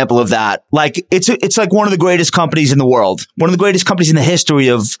good example of that. Like it's like one of the greatest companies in the world, one of the greatest companies in the history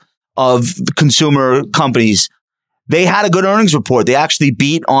of the consumer companies. They had a good earnings report. They actually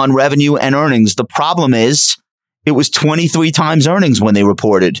beat on revenue and earnings. The problem is it was 23 times earnings when they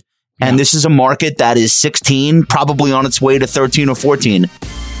reported. And this is a market that is 16, probably on its way to 13 or 14.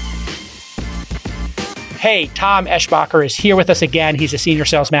 Hey, Tom Eschbacher is here with us again. He's a senior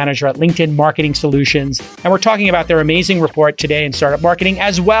sales manager at LinkedIn Marketing Solutions. And we're talking about their amazing report today in startup marketing,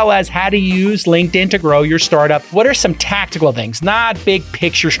 as well as how to use LinkedIn to grow your startup. What are some tactical things, not big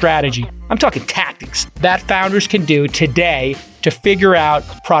picture strategy? I'm talking tactics that founders can do today to figure out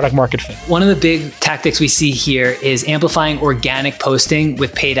product market fit. One of the big tactics we see here is amplifying organic posting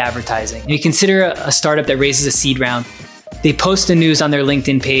with paid advertising. And you consider a startup that raises a seed round. They post the news on their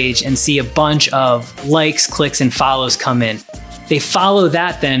LinkedIn page and see a bunch of likes, clicks, and follows come in. They follow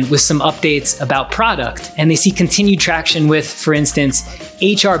that then with some updates about product, and they see continued traction with, for instance,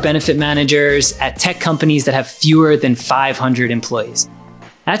 HR benefit managers at tech companies that have fewer than 500 employees.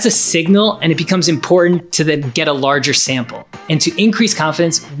 That's a signal, and it becomes important to then get a larger sample. And to increase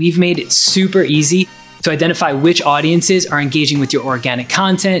confidence, we've made it super easy to identify which audiences are engaging with your organic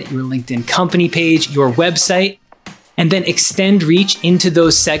content, your LinkedIn company page, your website, and then extend reach into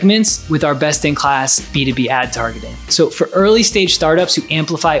those segments with our best-in-class B2B ad targeting. So for early stage startups who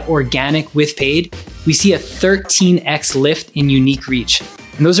amplify organic with paid, we see a 13x lift in unique reach.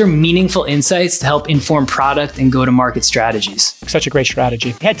 And those are meaningful insights to help inform product and go-to-market strategies. Such a great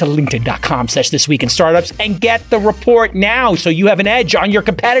strategy. Head to linkedin.com/thisweekinstartups and get the report now so you have an edge on your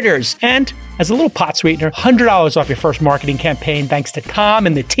competitors. And as a little pot sweetener, $100 off your first marketing campaign thanks to Tom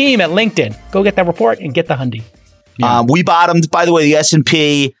and the team at LinkedIn. Go get that report and get the hundy. Yeah. We bottomed, by the way, the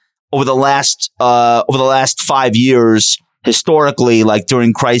S&P over the last 5 years, historically, like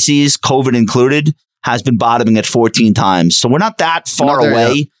during crises, COVID included, has been bottoming at 14 times. So we're not that far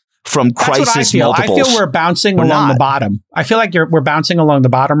away from crisis multiples. I feel we're bouncing along the bottom. I feel like we're bouncing along the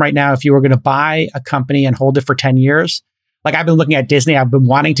bottom right now. If you were going to buy a company and hold it for 10 years, like I've been looking at Disney, I've been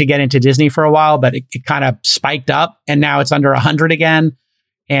wanting to get into Disney for a while, but it kind of spiked up and now it's under 100 again.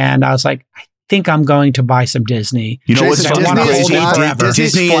 And I was like, I think I'm going to buy some Disney. You know what's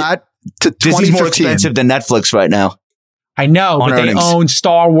Disney's flat to Disney's more expensive than Netflix right now. I know, but they own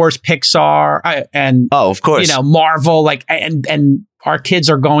Star Wars, Pixar, and of course, Marvel. Like, and our kids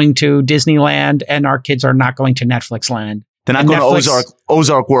are going to Disneyland, and our kids are not going to Netflix land. They're not going to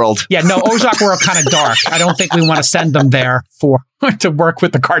Ozark World. Yeah, no, Ozark World kind of dark. I don't think we want to send them there to work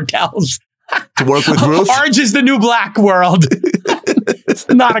with the cartels. To work with Ruth? Orange is the New Black world. It's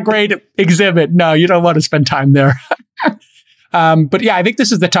not a great exhibit. No, you don't want to spend time there. But yeah, I think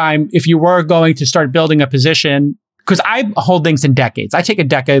this is the time if you were going to start building a position, because I hold things in decades. I take a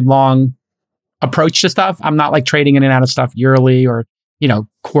decade-long approach to stuff. I'm not like trading in and out of stuff yearly or,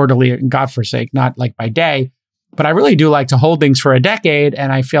 quarterly, and God forsake, not like by day. But I really do like to hold things for a decade,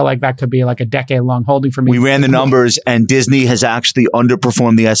 and I feel like that could be like a decade-long holding for me. We ran the numbers, and Disney has actually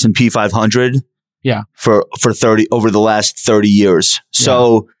underperformed the S&P 500. Yeah, for over the last 30 years.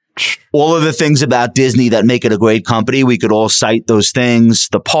 So all of the things about Disney that make it a great company, we could all cite those things: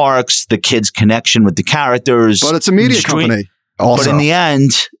 the parks, the kids' connection with the characters. But it's a media company. Also. But in the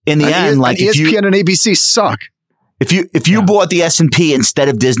end, like ESPN and ABC suck. If you bought the S&P instead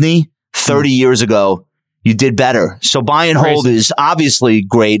of Disney 30 years ago, you did better. So buy and hold is obviously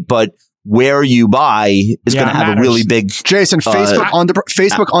great, but where you buy is going to have a really big. Jason, Facebook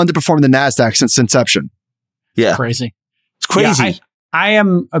underperformed the NASDAQ since inception. Yeah. Crazy. It's crazy. Yeah,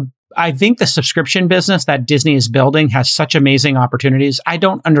 I think the subscription business that Disney is building has such amazing opportunities. I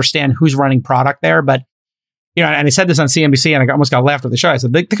don't understand who's running product there, but and I said this on CNBC and I almost got laughed at the show. I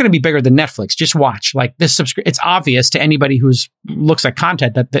said, they're going to be bigger than Netflix. Just watch. Like this it's obvious to anybody who's looks at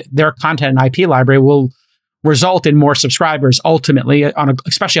content that their content and IP library will result in more subscribers ultimately,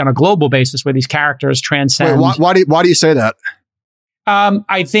 especially on a global basis where these characters transcend. Wait, why do you say that?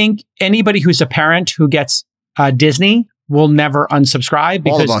 I think anybody who's a parent who gets Disney will never unsubscribe.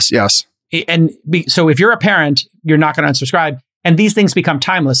 Because, all of us, yes. So if you're a parent, you're not going to unsubscribe. And these things become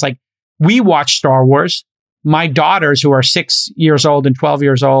timeless. Like we watch Star Wars. My daughters, who are 6 years old and 12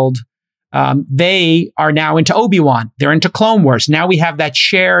 years old, they are now into Obi-Wan. They're into Clone Wars. Now we have that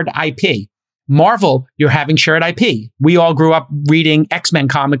shared IP. Marvel, you're having shared IP. We all grew up reading X-Men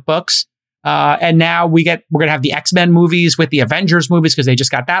comic books. And now we're going to have the X-Men movies with the Avengers movies because they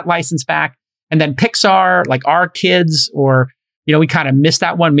just got that license back. And then Pixar, like our kids, or, we kind of missed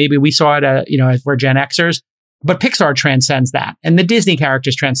that one. Maybe we saw it, as we're Gen Xers, but Pixar transcends that. And the Disney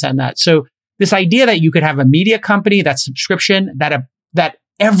characters transcend that. So this idea that you could have a media company, that subscription, that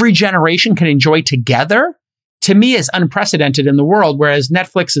every generation can enjoy together, to me is unprecedented in the world. Whereas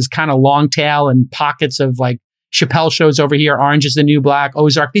Netflix is kind of long tail and pockets of like Chappelle shows over here, Orange is the New Black,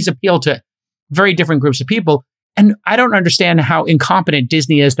 Ozark. These appeal to very different groups of people. And I don't understand how incompetent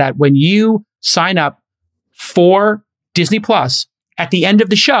Disney is that when you sign up for Disney Plus, at the end of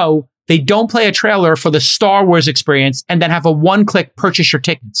the show, they don't play a trailer for the Star Wars experience and then have a one-click purchase your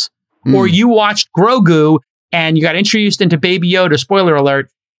tickets. Or you watched Grogu and you got introduced into Baby Yoda, spoiler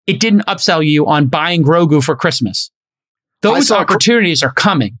alert, it didn't upsell you on buying Grogu for Christmas. Those opportunities are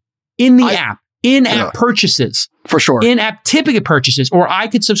coming in the app, in-app purchases. For sure. In-app ticket purchases. Or I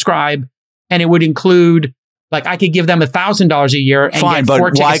could subscribe and it would include, like I could give them $1,000 a year and get 4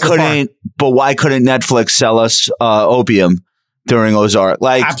 tickets to the park. But why couldn't Netflix sell us opium during Ozark?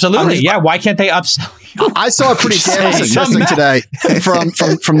 Like, absolutely. Why can't they upsell you? I saw a pretty damning statistic today from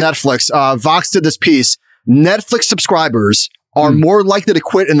Netflix. Vox did this piece. Netflix subscribers are more likely to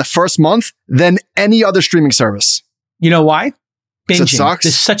quit in the first month than any other streaming service. You know why? Binging. It sucks.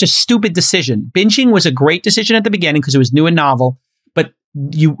 This is such a stupid decision. Binging was a great decision at the beginning because it was new and novel, but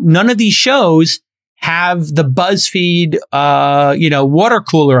none of these shows have the BuzzFeed, water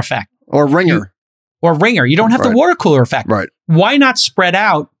cooler effect. Or Ringer. You don't have the water cooler effect. Right. Why not spread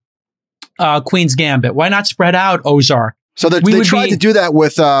out Queen's Gambit? Why not spread out Ozark? So they tried to do that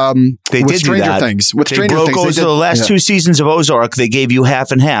with Stranger Things. With Stranger Things, the last 2 seasons of Ozark, they gave you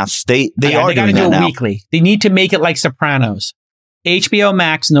half and half. They got to do it weekly. They need to make it like Sopranos. HBO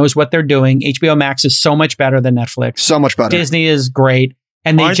Max knows what they're doing. HBO Max is so much better than Netflix. So much better. Disney is great.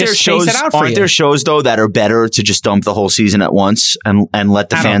 And they just space it out for you. Aren't there shows, though, that are better to just dump the whole season at once and let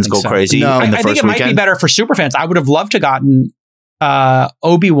the fans go crazy in the first weekend? I think it might be better for superfans. I would have loved to gotten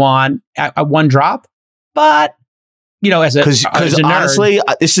Obi-Wan at one drop, but, as a nerd. Honestly,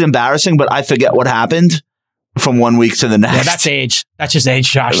 this is embarrassing, but I forget what happened from one week to the next. Yeah, that's age. That's just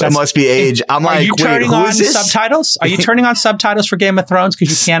age, Josh. That must be age. Are you turning on subtitles? Are you turning on subtitles for Game of Thrones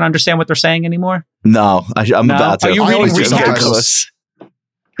because you can't understand what they're saying anymore? No, I'm about to. Are you reading recaps?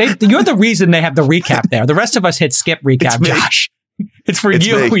 You're the reason they have the recap there. The rest of us hit skip recap, Josh. It's for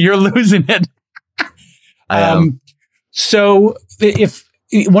you. Me. You're losing it. So if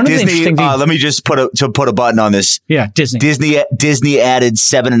one of the interesting things, let me just put a button on this. Yeah, Disney added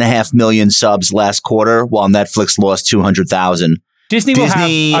 7.5 million subs last quarter, while Netflix lost 200,000. Disney will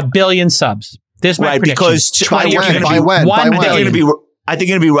have 1 billion subs. This right because by when? I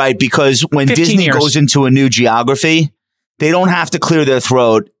think it'll be right because when Disney goes into a new geography, they don't have to clear their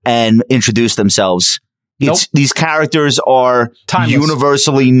throat and introduce themselves. These characters are timeless,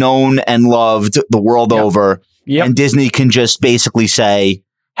 universally known and loved the world over. Yep. And Disney can just basically say,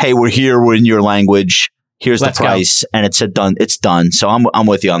 "Hey, we're here. We're in your language. Here's the price," and it's done. It's done. So I'm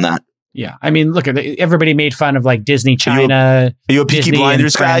with you on that. Yeah, I mean, look, everybody made fun of like Disney China. Are you a Peaky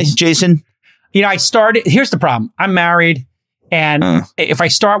Blinders guy, Jason? I started. Here's the problem. I'm married. And if I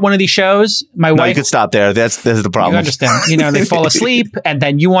start one of these shows, my wife... you could stop there. That's the problem. You understand. They fall asleep and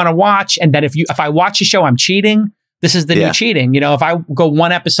then you want to watch. And then if I watch a show, I'm cheating. This is the new cheating. If I go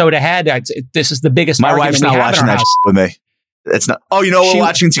one episode ahead, this is the biggest My wife's not watching that with me. It's not. Oh, we're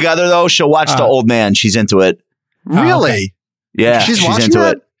watching together though? She'll watch The Old Man. She's into it. Really? Yeah. She's into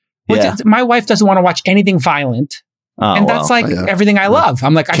it. Well, my wife doesn't want to watch anything violent. Oh, and that's everything I love.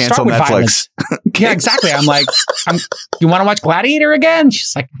 I'm like, I Cancel start with Netflix. violence. Yeah, exactly. I'm like, you want to watch Gladiator again?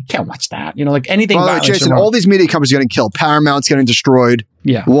 She's like, I can't watch that. Like anything. By the way, Jason, all these media companies are getting killed. Paramount's getting destroyed.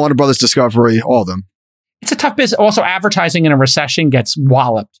 Yeah. Warner Brothers Discovery, all of them. It's a tough business. Also, advertising in a recession gets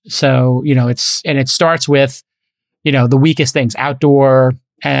walloped. So, it starts with, the weakest things, outdoor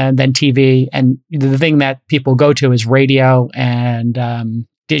and then TV. And the thing that people go to is radio and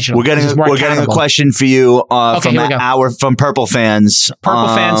digital. We're getting a question for you from Purple fans. Purple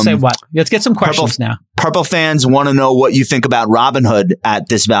fans say what? Let's get some questions now. Purple fans want to know what you think about Robinhood at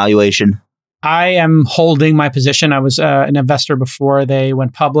this valuation. I am holding my position. I was an investor before they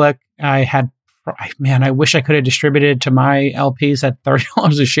went public. I wish I could have distributed to my LPs at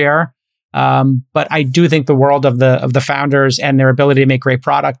 $30 a share. But I do think the world of the founders and their ability to make great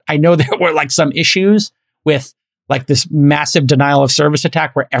product. I know there were some issues with this massive denial of service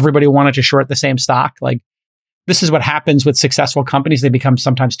attack where everybody wanted to short the same stock. This is what happens with successful companies. They become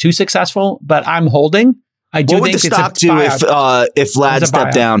sometimes too successful, but I'm holding. I do think the stock do if Vlad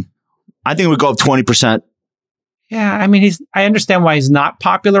stepped down? I think it would go up 20%. Yeah, I understand why he's not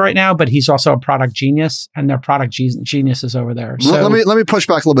popular right now, but he's also a product genius, and their product genius is over there. So let me push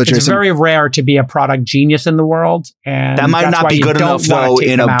back a little bit, Jason. It's very rare to be a product genius in the world, and that might not be good enough though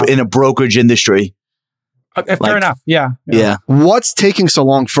in a brokerage industry. Fair enough. Yeah. What's taking so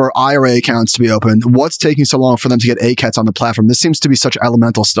long for IRA accounts to be opened? What's taking so long for them to get ACATs on the platform? This seems to be such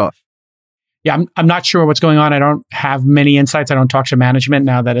elemental stuff. Yeah, I'm not sure what's going on. I don't have many insights. I don't talk to management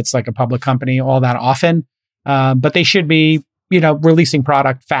now that it's a public company all that often. But they should be, releasing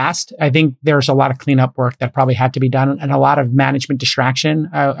product fast. I think there's a lot of cleanup work that probably had to be done and a lot of management distraction,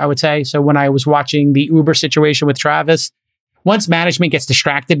 I would say. So when I was watching the Uber situation with Travis, once management gets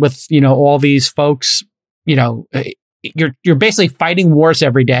distracted with, all these folks, you're basically fighting wars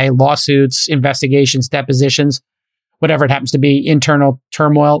every day, lawsuits, investigations, depositions, whatever it happens to be, internal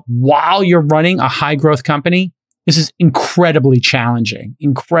turmoil, while you're running a high growth company. This is incredibly challenging.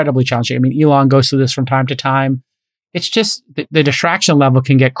 Elon goes through this from time to time. It's just the distraction level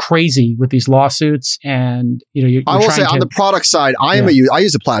can get crazy with these lawsuits. And, you're I will say on the product side, I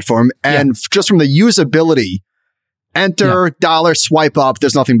use the platform, and just from the usability, enter, dollar, swipe up,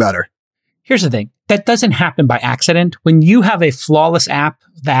 there's nothing better. Here's the thing. That doesn't happen by accident. When you have a flawless app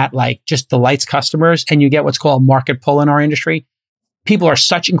that just delights customers and you get what's called market pull in our industry, people are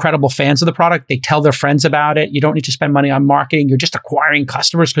such incredible fans of the product. They tell their friends about it. You don't need to spend money on marketing. You're just acquiring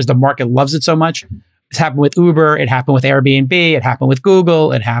customers because the market loves it so much. It's happened with Uber. It happened with Airbnb. It happened with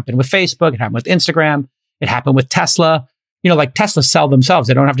Google. It happened with Facebook. It happened with Instagram. It happened with Tesla. Tesla sell themselves.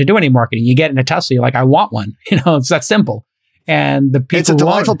 They don't have to do any marketing. You get in a Tesla, you're like, I want one. It's that simple. And the people it's a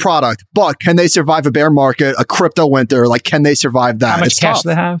delightful product, but can they survive a bear market, a crypto winter? Can they survive that? How much cash do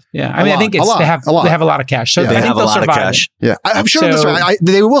they have? Yeah, I think they have a lot of cash. So I think they'll survive. Yeah, I'm sure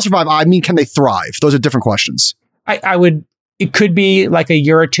they will survive. Can they thrive? Those are different questions. I would. It could be a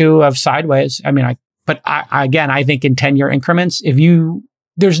year or two of sideways. I think in 10-year increments.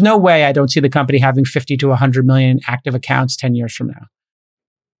 There's no way I don't see the company having 50 to 100 million active accounts 10 years from now.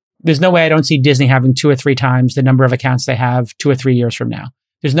 There's no way I don't see Disney having 2 or 3 times the number of accounts they have 2 or 3 years from now.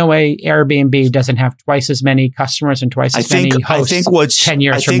 There's no way Airbnb doesn't have twice as many customers and twice as many hosts 10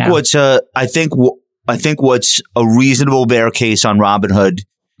 years from now. I think what's a reasonable bear case on Robinhood,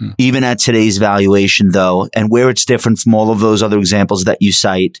 even at today's valuation though, and where it's different from all of those other examples that you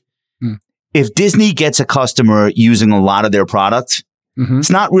cite, if Disney gets a customer using a lot of their product, it's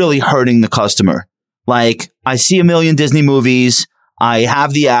not really hurting the customer. I see a million Disney movies. I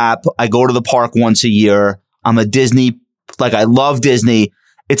have the app. I go to the park once a year. I'm a Disney, I love Disney.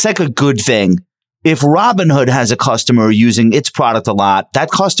 It's a good thing. If Robinhood has a customer using its product a lot, that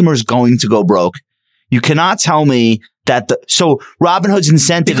customer is going to go broke. You cannot tell me that so Robinhood's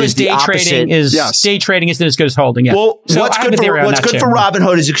incentive is the opposite. Day trading isn't as good as holding. Yeah. Well, so what's good for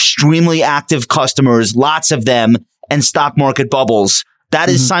Robinhood is extremely active customers, lots of them, and stock market bubbles. That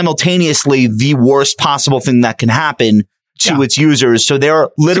is simultaneously the worst possible thing that can happen to its users. So they're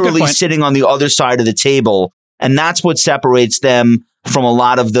literally sitting on the other side of the table. And that's what separates them from a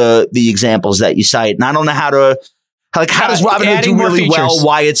lot of the examples that you cite. And I don't know how does Robinhood do really well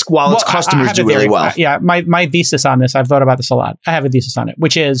while its customers do really well? My thesis on this, I've thought about this a lot. I have a thesis on it,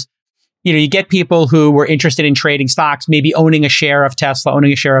 which is, you get people who were interested in trading stocks, maybe owning a share of Tesla,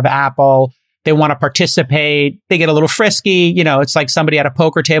 owning a share of Apple. They want to participate. They get a little frisky. It's like somebody at a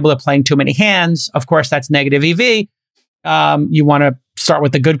poker table, they're playing too many hands. Of course, that's negative EV. You want to start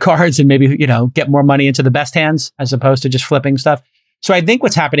with the good cards and maybe, get more money into the best hands as opposed to just flipping stuff. So I think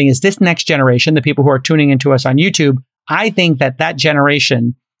what's happening is this next generation, the people who are tuning into us on YouTube, I think that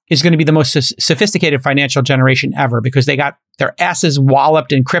generation is going to be the most sophisticated financial generation ever because they got their asses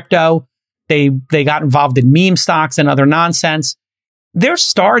walloped in crypto. They got involved in meme stocks and other nonsense. They're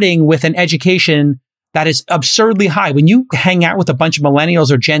starting with an education that is absurdly high. When you hang out with a bunch of millennials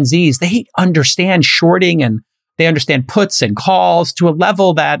or Gen Zs, they understand shorting and they understand puts and calls to a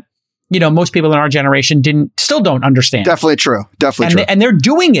level that, most people in our generation still don't understand. Definitely true. And they're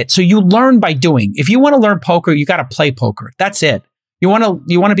doing it. So you learn by doing. If you want to learn poker, you got to play poker. That's it. You want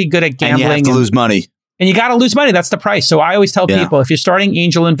to be good at gambling. And you have to lose money. And you got to lose money. That's the price. So I always tell people, if you're starting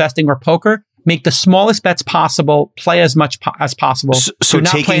angel investing or poker, make the smallest bets possible, play as much as possible. So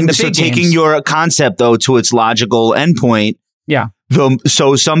taking your concept though to its logical endpoint. Yeah.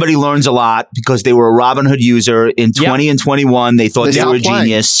 So somebody learns a lot because they were a Robinhood user in 20 and 21. They thought they were a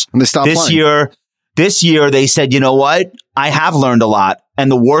genius. And they stopped playing. This year they said, you know what? I have learned a lot. And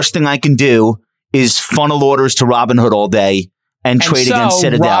the worst thing I can do is funnel orders to Robinhood all day and trade against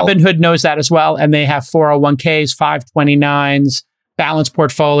Citadel. Robinhood knows that as well. And they have 401ks, 529s, balanced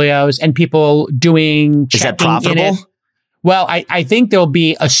portfolios, and people doing checking. Is that profitable? In it. Well, I think there'll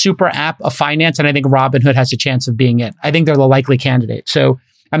be a super app of finance, and I think Robinhood has a chance of being it. I think they're the likely candidate. So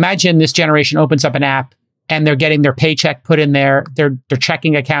imagine this generation opens up an app and they're getting their paycheck put in there, their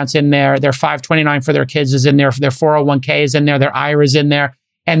checking accounts in there, their 529 for their kids is in there, their 401k is in there, their IRA is in there,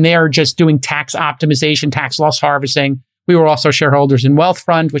 and they're just doing tax optimization, tax loss harvesting. We were also shareholders in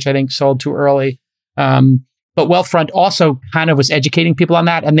Wealthfront, which I think sold too early. But Wealthfront also kind of was educating people on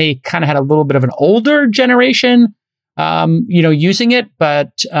that, and they kind of had a little bit of an older generation using it.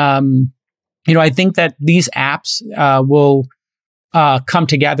 But, I think that these apps will come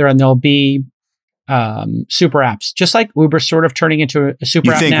together and there'll be super apps, just like Uber's sort of turning into a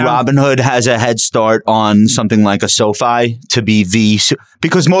super app now. You think Robinhood has a head start on something like a SoFi to be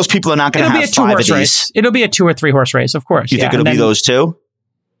because most people are not going to have 5 of these. Race. It'll be a 2 or 3 horse race, of course. You think it'll be those two?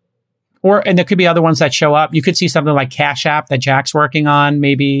 And there could be other ones that show up. You could see something like Cash App that Jack's working on,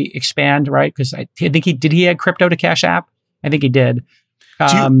 maybe expand, right? Because I think he add crypto to Cash App? I think he did.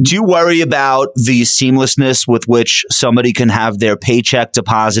 Do you worry about the seamlessness with which somebody can have their paycheck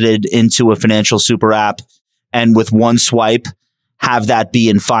deposited into a financial super app and with one swipe have that be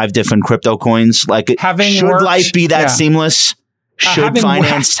in 5 different crypto coins? Should life be that seamless? Should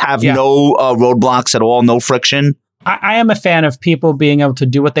finance have no roadblocks at all, no friction? I am a fan of people being able to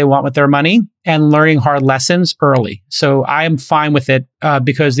do what they want with their money and learning hard lessons early. So I am fine with it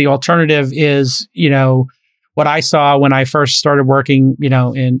because the alternative is, what I saw when I first started working,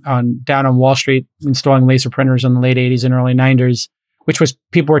 down on Wall Street, installing laser printers in the late 80s and early 90s, which was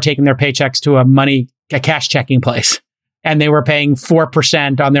people were taking their paychecks to a cash checking place, and they were paying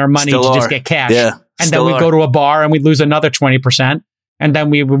 4% on their money just get cash. Yeah, and then we'd go to a bar and we'd lose another 20%. And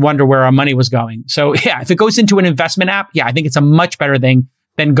then we would wonder where our money was going. So if it goes into an investment app, I think it's a much better thing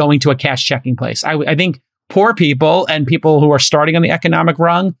than going to a cash checking place. I think poor people and people who are starting on the economic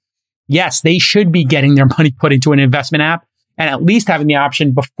rung, yes, they should be getting their money put into an investment app and at least having the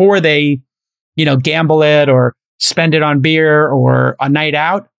option before they, gamble it or spend it on beer or a night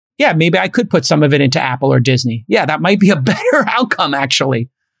out. Yeah, maybe I could put some of it into Apple or Disney. Yeah, that might be a better outcome actually.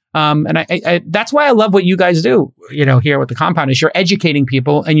 And I that's why I love what you guys do, here with the Compound, is you're educating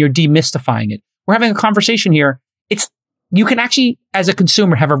people and you're demystifying it. We're having a conversation here. You can actually, as a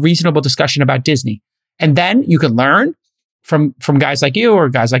consumer, have a reasonable discussion about Disney. And then you can learn from guys like you or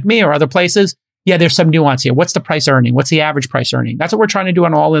guys like me or other places. Yeah, there's some nuance here. What's the price earning? What's the average price earning? That's what we're trying to do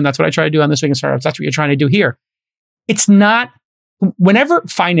on All In. That's what I try to do on This Week in Startups. That's what you're trying to do here. It's not, whenever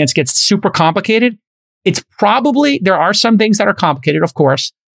finance gets super complicated, it's probably, there are some things that are complicated, of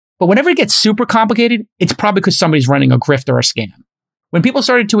course. But whenever it gets super complicated, it's probably because somebody's running a grift or a scam. When people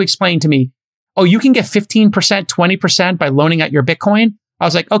started to explain to me, oh, you can get 15%, 20% by loaning out your Bitcoin. I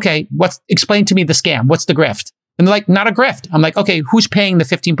was like, okay, explain to me the scam. What's the grift? And they're like, not a grift. I'm like, okay, who's paying the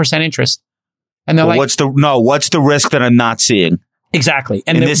 15% interest? And they're what's the risk that I'm not seeing? Exactly.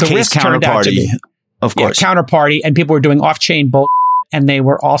 And in this case, counterparty, of course. Yeah, counterparty. And people were doing off-chain bull. And they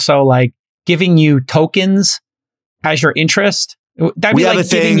were also giving you tokens as your interest. That'd be like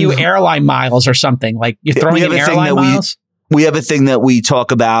giving you airline miles or something. Like you're throwing in airline miles. We have a thing that we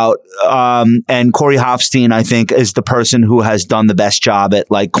talk about, and Corey Hofstein, I think, is the person who has done the best job at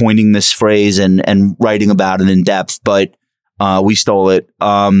coining this phrase and writing about it in depth. But we stole it.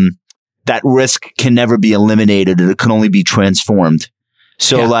 That risk can never be eliminated; it can only be transformed.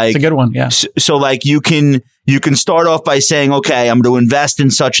 So, it's a good one. Yeah. So you can start off by saying, okay, I'm going to invest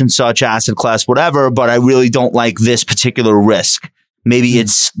in such and such asset class, whatever, but I really don't like this particular risk. Maybe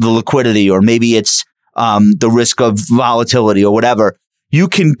it's the liquidity, or maybe it's the risk of volatility or whatever. You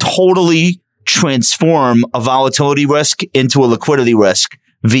can totally transform a volatility risk into a liquidity risk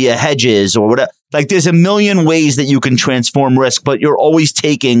via hedges or whatever. Like there's a million ways that you can transform risk, but you're always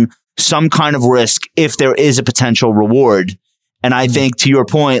taking some kind of risk if there is a potential reward. And I think to your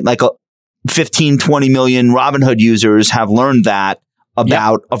point, like 15, 20 million Robinhood users have learned that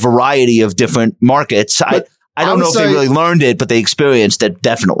about a variety of different markets. I don't know if they really learned it, but they experienced it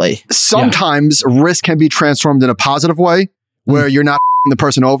definitely. Sometimes risk can be transformed in a positive way where you're not the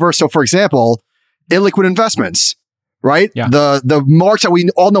person over. So for example, illiquid investments, right? Yeah. The marks that we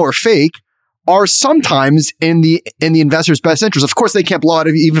all know are fake are sometimes in the investor's best interest. Of course, they can't blow out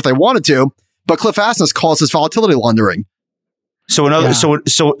even if they wanted to, but Cliff Asness calls this volatility laundering. So in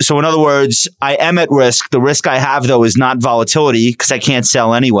other words, I am at risk. The risk I have though is not volatility because I can't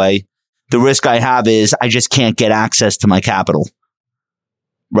sell anyway. The risk I have is I just can't get access to my capital.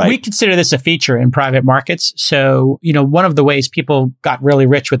 Right. We consider this a feature in private markets. So, one of the ways people got really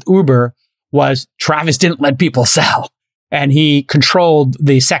rich with Uber was Travis didn't let people sell. And he controlled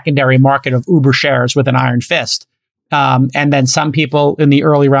the secondary market of Uber shares with an iron fist. And then some people in the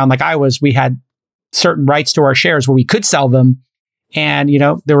early round, like I was, we had certain rights to our shares where we could sell them. And,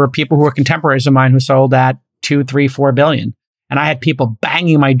 there were people who were contemporaries of mine who sold at 2, 3, 4 billion. And I had people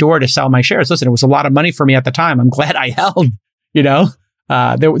banging my door to sell my shares. Listen, it was a lot of money for me at the time. I'm glad I held,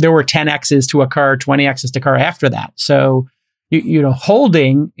 there were 10Xs to occur, 20Xs to occur after that. So,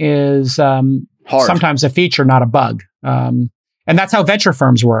 holding is sometimes a feature, not a bug. And that's how venture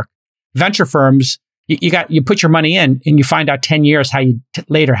firms work. Venture firms, you put your money in and you find out 10 years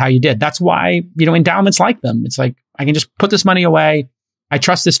later how you did. That's why, endowments like them. It's like, I can just put this money away. I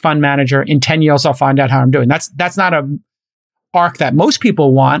trust this fund manager. In 10 years, I'll find out how I'm doing. That's not a arc that most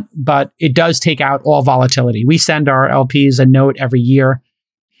people want, but it does take out all volatility. We send our LPs a note every year.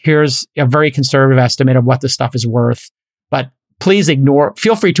 Here's a very conservative estimate of what this stuff is worth. But please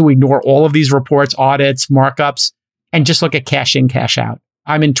feel free to ignore all of these reports, audits, markups, and just look at cash in, cash out.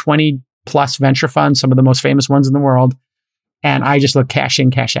 I'm in 20 plus venture funds, some of the most famous ones in the world. And I just look cash in,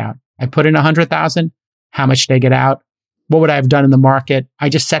 cash out. I put in 100,000. How much did I get out? What would I have done in the market? I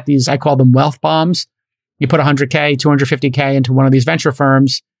just set these, I call them wealth bombs. You put 100K, 250K into one of these venture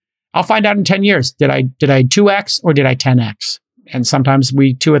firms. I'll find out in 10 years. Did I 2X or did I 10X? And sometimes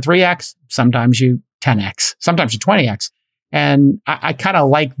we 2 or 3X, sometimes you 10X, sometimes you 20X. And I kind of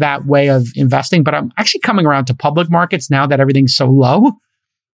like that way of investing, but I'm actually coming around to public markets now that everything's so low.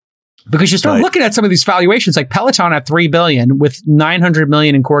 Because you start looking at some of these valuations, like Peloton at $3 billion with $900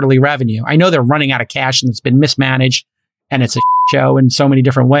 million in quarterly revenue. I know they're running out of cash and it's been mismanaged and it's a show in so many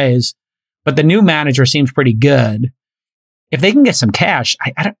different ways. But the new manager seems pretty good. If they can get some cash,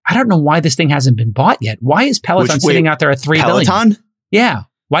 I don't know why this thing hasn't been bought yet. Why is Peloton sitting out there at $3 billion? Peloton? Yeah.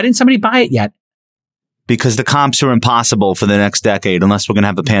 Why didn't somebody buy it yet? Because the comps are impossible for the next decade unless we're going to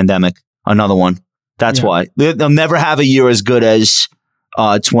have a pandemic. Another one. That's why. They'll never have a year as good as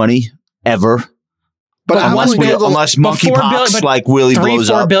 20 ever. But unless monkeypox really blows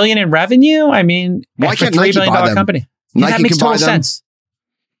up. $3-4 billion in revenue? I mean, why can't $3 Nike billion buy them? company. That makes total sense.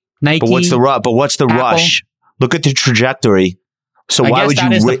 Nike. But what's the rush? Look at the trajectory. So why would you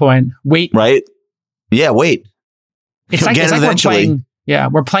that is the point. Wait. Right? Yeah, wait. It's like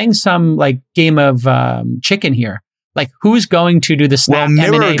we're playing some like game of chicken here. Like who's going to do the Snap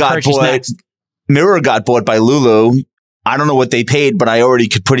M&A purchase next? Mirror got bought by Lulu. I don't know what they paid, but I already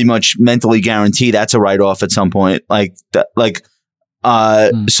could pretty much mentally guarantee that's a write-off at some point. So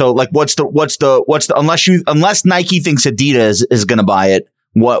like what's the unless Nike thinks Adidas is going to buy it,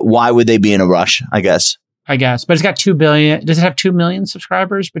 why would they be in a rush, I guess, but it's got 2 billion. Does it have 2 million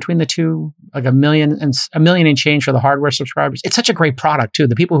subscribers between the two? Like a million and change for the hardware subscribers. It's such a great product too.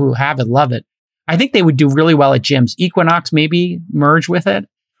 The people who have it love it. I think they would do really well at gyms. Equinox maybe merge with it.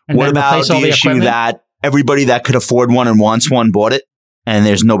 And what about the issue that everybody that could afford one and wants one bought it and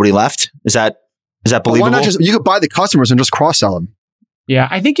there's nobody left? Is that believable? Why not you could buy the customers and just cross sell them? Yeah,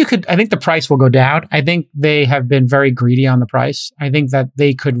 I think you could. I think the price will go down. I think they have been very greedy on the price. I think that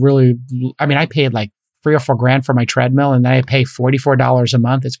they could really, I paid like $3 or $4 grand for my treadmill and then I pay $44 a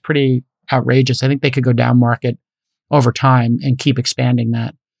month. It's pretty outrageous. I think they could go down market over time and keep expanding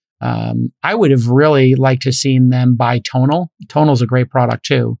that. I would have really liked to seen them buy Tonal. Tonal's a great product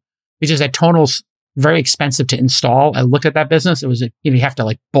too. It's just that Tonal's very expensive to install. I looked at that business. It was, you have to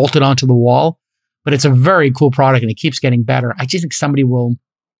like bolt it onto the wall, but it's a very cool product and it keeps getting better. I just think somebody will,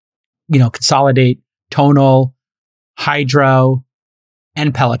 consolidate Tonal, Hydro,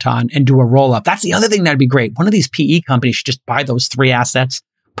 and Peloton and do a roll up. That's the other thing that'd be great. One of these PE companies should just buy those 3 assets,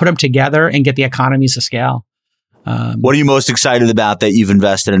 put them together and get the economies of scale. What are you most excited about that you've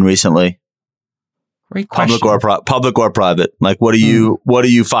invested in recently? Great question. Public or private? Like, what are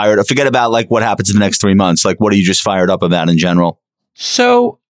you fired up? Forget about like what happens in the next 3 months. Like, what are you just fired up about in general?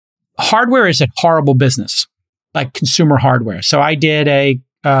 So hardware is a horrible business, like consumer hardware. So I did a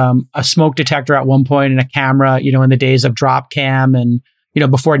smoke detector at one point and a camera, in the days of Dropcam and,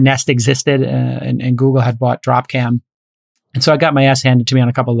 before Nest existed and Google had bought Dropcam. And so I got my ass handed to me on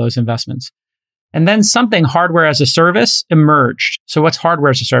a couple of those investments. And then something hardware as a service emerged. So what's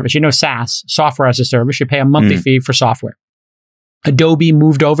hardware as a service? SaaS, software as a service. You pay a monthly fee for software. Adobe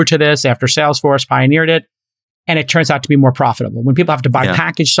moved over to this after Salesforce pioneered it. And it turns out to be more profitable. When people have to buy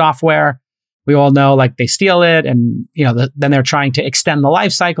packaged software, we all know like they steal it and, then they're trying to extend the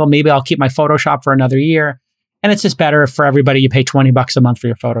life cycle. Maybe I'll keep my Photoshop for another year. And it's just better for everybody. You pay $20 a month for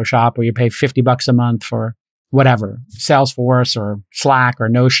your Photoshop, or you pay $50 a month for whatever, Salesforce or Slack or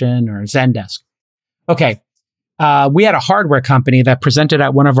Notion or Zendesk. Okay. We had a hardware company that presented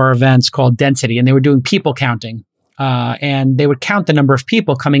at one of our events called Density, and they were doing people counting. And they would count the number of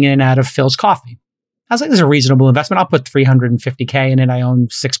people coming in and out of Phil's Coffee. I was like, this is a reasonable investment. I'll put $350K in it. I own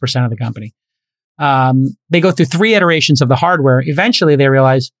 6% of the company. They go through 3 iterations of the hardware. Eventually, they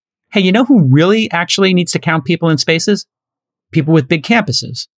realize, hey, you know who really actually needs to count people in spaces? People with big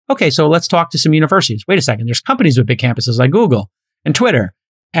campuses. Okay, so let's talk to some universities. Wait a second. There's companies with big campuses like Google and Twitter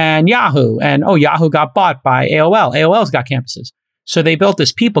and Yahoo. And Yahoo got bought by AOL. AOL's got campuses. So they built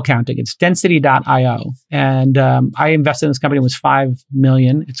this people counting. It's density.io. And I invested in this company. It was $5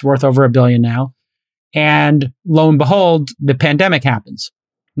 million. It's worth over $1 billion now. And lo and behold, the pandemic happens.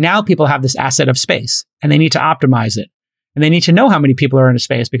 Now people have this asset of space and they need to optimize it. And they need to know how many people are in a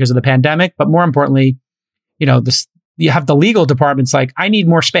space because of the pandemic. But more importantly, you have the legal departments like, I need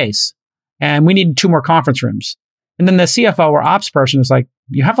more space and we need 2 more conference rooms. And then the CFO or ops person is like,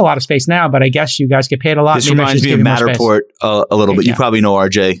 you have a lot of space now, but I guess you guys get paid a lot. This reminds me of Matterport a little bit. You probably know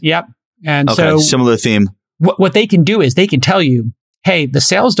RJ. Yep. And so similar theme. What they can do is they can tell you, hey, the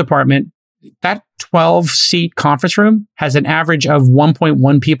sales department, that 12-seat conference room has an average of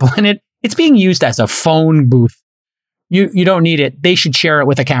 1.1 people in it. It's being used as a phone booth. You don't need it. They should share it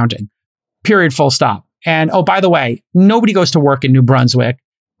with accounting. Period. Full stop. And by the way, nobody goes to work in New Brunswick,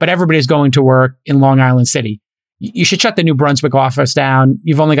 but everybody's going to work in Long Island City. You should shut the New Brunswick office down.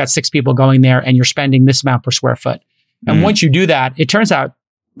 You've only got 6 people going there and you're spending this amount per square foot. And once you do that, it turns out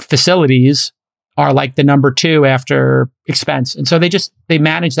facilities are like the number 2 after expense. And so they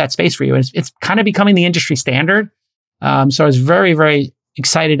manage that space for you. And it's kind of becoming the industry standard. So I was very, very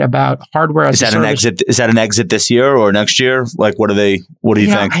excited about hardware as a service. Is that an exit this year or next year? Like, what do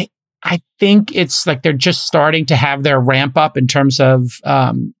you think? I think it's like they're just starting to have their ramp up in terms of,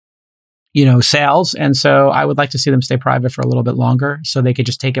 sales. And so I would like to see them stay private for a little bit longer so they could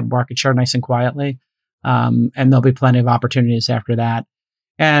just take a market share nice and quietly. And there'll be plenty of opportunities after that.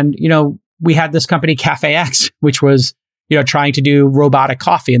 And, we had this company, Cafe X, which was, trying to do robotic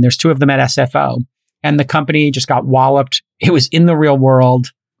coffee. And there's 2 of them at SFO. And the company just got walloped. It was in the real world.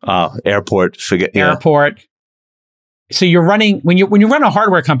 Airport. Airport. So you're running, when you run a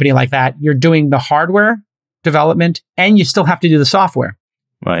hardware company like that, you're doing the hardware development and you still have to do the software.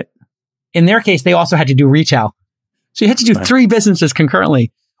 Right. In their case, they also had to do retail. So you had to do 3 businesses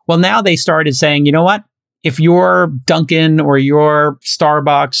concurrently. Well, now they started saying, you know what? If you're Dunkin' or you're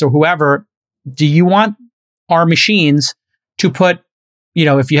Starbucks or whoever, do you want our machines to put,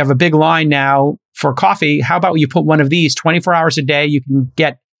 if you have a big line now for coffee, how about you put one of these 24 hours a day? You can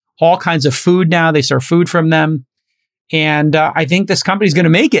get all kinds of food now. They serve food from them. And I think this company's going to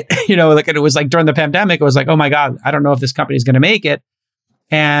make it. Like it was like during the pandemic, it was like, oh my God, I don't know if this company is going to make it.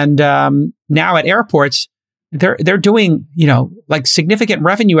 And now at airports, they're doing, like significant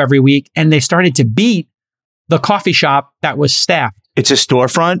revenue every week. And they started to beat the coffee shop that was staffed. It's a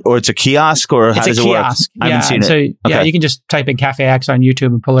storefront or it's a kiosk or how does it work? I haven't seen it. So you can just type in Cafe X on YouTube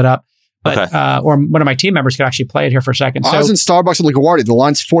and pull it up. But or one of my team members could actually play it here for a second. I was in Starbucks at LaGuardia. The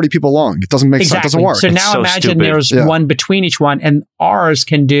line's 40 people long. It doesn't make sense. It doesn't work. So now imagine there's one between each one, and ours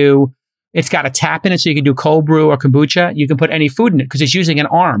can do. It's got a tap in it, so you can do cold brew or kombucha. You can put any food in it because it's using an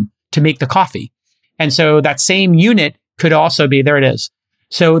arm to make the coffee. And so that same unit could also be there. It is.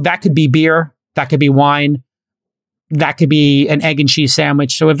 So that could be beer. That could be wine. That could be an egg and cheese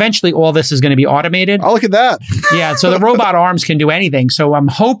sandwich. So eventually all this is going to be automated. Oh, look at that. Yeah. So the robot arms can do anything. So I'm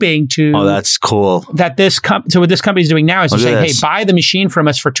hoping to... Oh, that's cool. That so what this company is doing now is saying, hey, buy the machine from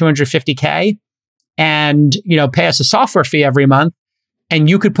us for $250K and, pay us a software fee every month. And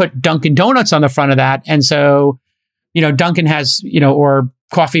you could put Dunkin' Donuts on the front of that. And so, Dunkin' has, or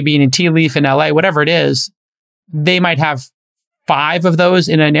Coffee Bean and Tea Leaf in LA, whatever it is, they might have 5 of those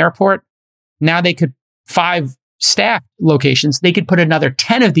in an airport. Now they could 5 staff locations, they could put another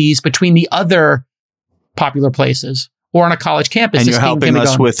 10 of these between the other popular places. or on a college campus. And you're helping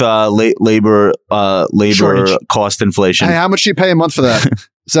us with labor shortage. Cost inflation. Hey, how much do you pay a month for that?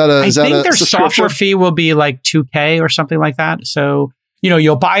 I think their software fee will be like $2,000 or something like that. So,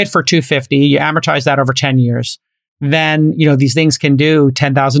 you'll buy it for $250. You amortize that over 10 years. Then, these things can do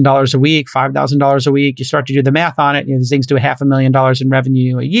 $10,000 a week, $5,000 a week. You start to do the math on it. These things do $500,000 in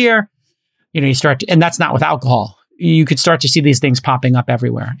revenue a year. You start to, and that's not with alcohol. You could start to see these things popping up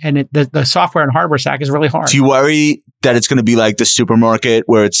everywhere. And the software and hardware stack is really hard. Do you worry that it's going to be like the supermarket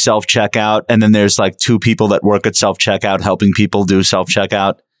where it's self-checkout and then there's like two people that work at self-checkout helping people do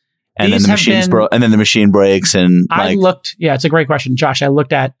self-checkout? And then the machine breaks and it's a great question, Josh. I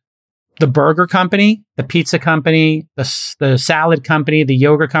looked at the burger company, the pizza company, the salad company, the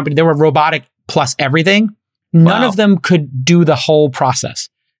yogurt company. They were robotic plus everything. None of them could do the whole process.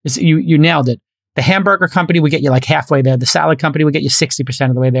 You nailed it. The hamburger company would get you like halfway there. The salad company would get you 60%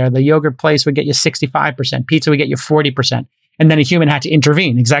 of the way there. The yogurt place would get you 65%. Pizza would get you 40%. And then a human had to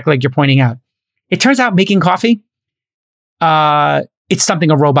intervene, exactly like you're pointing out. It turns out making coffee, it's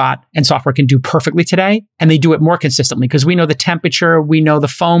something a robot and software can do perfectly today. And they do it more consistently because we know the temperature, we know the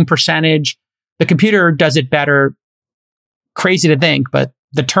foam percentage. The computer does it better. Crazy to think, but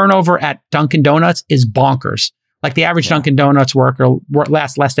the turnover at Dunkin' Donuts is bonkers. Like the average Dunkin' Donuts worker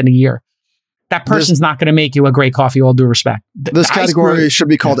lasts less than a year. That person's not going to make you a great coffee, all due respect. This category should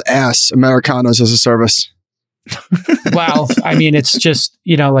be called ass, Americanos as a service. Well, I mean, it's just,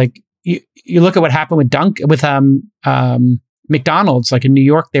 like you look at what happened with McDonald's, like in New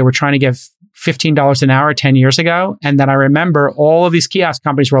York, they were trying to give $15 an hour 10 years ago. And then I remember all of these kiosk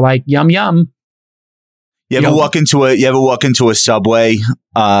companies were like, yum, yum. You ever walk into a Subway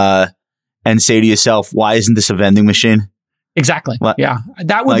and say to yourself, why isn't this a vending machine? Exactly. Yeah.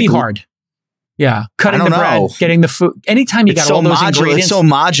 That would be hard. Yeah. Cutting the bread, getting the food. Anytime you got all those ingredients. It's so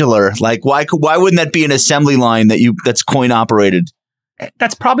modular. Like why wouldn't that be an assembly line that's coin operated?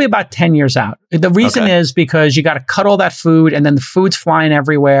 That's probably about 10 years out. The reason is because you got to cut all that food and then the food's flying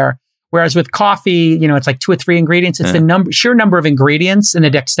everywhere. Whereas with coffee, it's like 2 or 3 ingredients. It's the sheer number of ingredients and the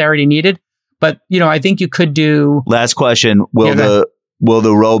dexterity needed. But, I think you could do. Last question. Will the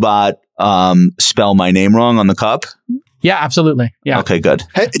robot spell my name wrong on the cup? Yeah, absolutely. Yeah. Okay, good.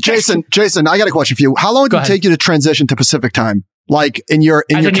 Hey, Jason, I got a question for you. How long did it take you to transition to Pacific time? Like in your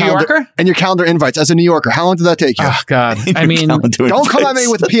calendar invites as a New Yorker, how long did that take you? Oh God. I mean, don't come at me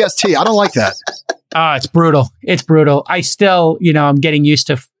with the PST. I don't like that. It's brutal. It's brutal. I still, I'm getting used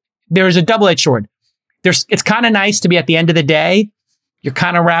to, there's a double-edged sword. It's kind of nice to be at the end of the day. You're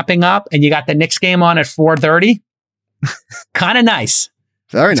kind of wrapping up and you got the Knicks game on at 4:30. Kind of nice.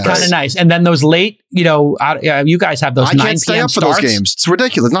 Very nice. Kind of nice. And then those late, you guys have those 9 p.m. I can't stay up for those games. It's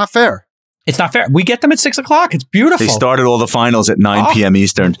ridiculous. Not fair. It's not fair. We get them at 6 o'clock. It's beautiful. They started all the finals at 9 p.m.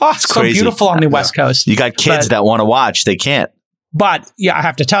 Eastern. Oh, it's so beautiful on the West Coast. You got kids that want to watch. They can't. But yeah, I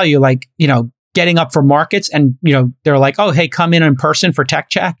have to tell you, getting up for markets and, they're like, oh, hey, come in person for tech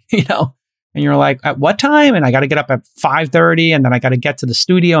check, and you're like, at what time? And I got to get up at 5:30 and then I got to get to the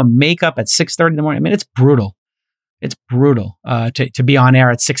studio and makeup at 6:30 in the morning. I mean, it's brutal. It's brutal to be on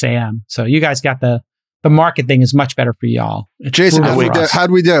air at 6 a.m. So you guys got the market thing is much better for y'all. Jason, how'd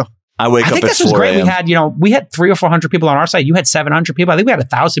we do? I wake up at 4 a.m. I think this was great. We had 300 or 400 people on our site. You had 700 people. I think we had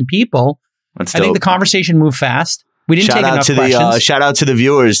 1,000 people. I think the conversation moved fast. We didn't take enough questions. Shout out to the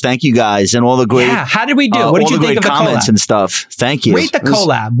viewers. Thank you guys and all the great. Yeah. How did we do? What did you think of the comments collab? And stuff? Thank you. Rate the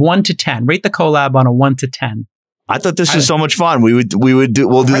collab 1 to 10. Rate the collab on a 1 to 10. I thought this was so much fun. We'll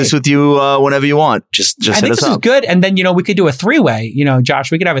do this with you whenever you want. Just I think this is good. And then we could do a 3-way.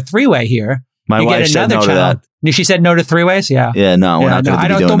 Josh, we could have a 3-way here. My wife said no to that. She said no to 3-ways. Yeah. Yeah. No, we're not going to be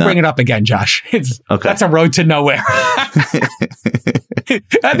doing that. Don't bring it up again, Josh. That's a road to nowhere. I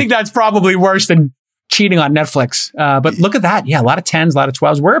think that's probably worse than cheating on Netflix. But look at that. Yeah, a lot of 10s, a lot of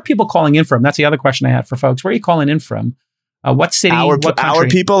 12s. Where are people calling in from? That's the other question I had for folks. Where are you calling in from? What city? What country?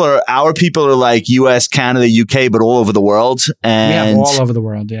 Our people are like US, Canada, UK, but all over the world. And all over the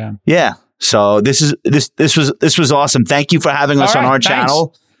world. Yeah. Yeah. So this was awesome. Thank you for having us on our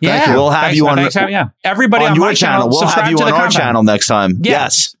channel. Yeah, we'll have you on. Everybody on your channel. We'll have you on our channel next time.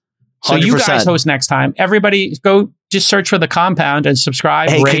 Yes. 100%. So you guys host next time. Everybody go just search for The Compound and subscribe,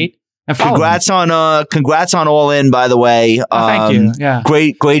 rate, and follow. Congrats on All In, by the way. Thank you. Yeah.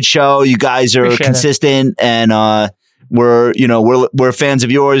 Great show. You guys are consistent and we're fans of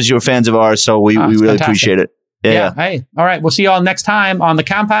yours, you're fans of ours, so we really appreciate it. Yeah. Hey. All right. We'll see you all next time on The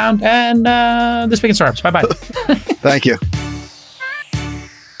Compound and This Week in Startups. Bye-bye. Thank you.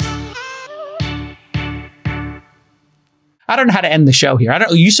 I don't know how to end the show here.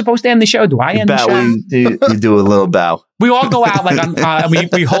 Are you supposed to end the show? Do I end the show? You do a little bow. We all go out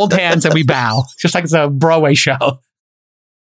we hold hands and we bow, just like it's a Broadway show.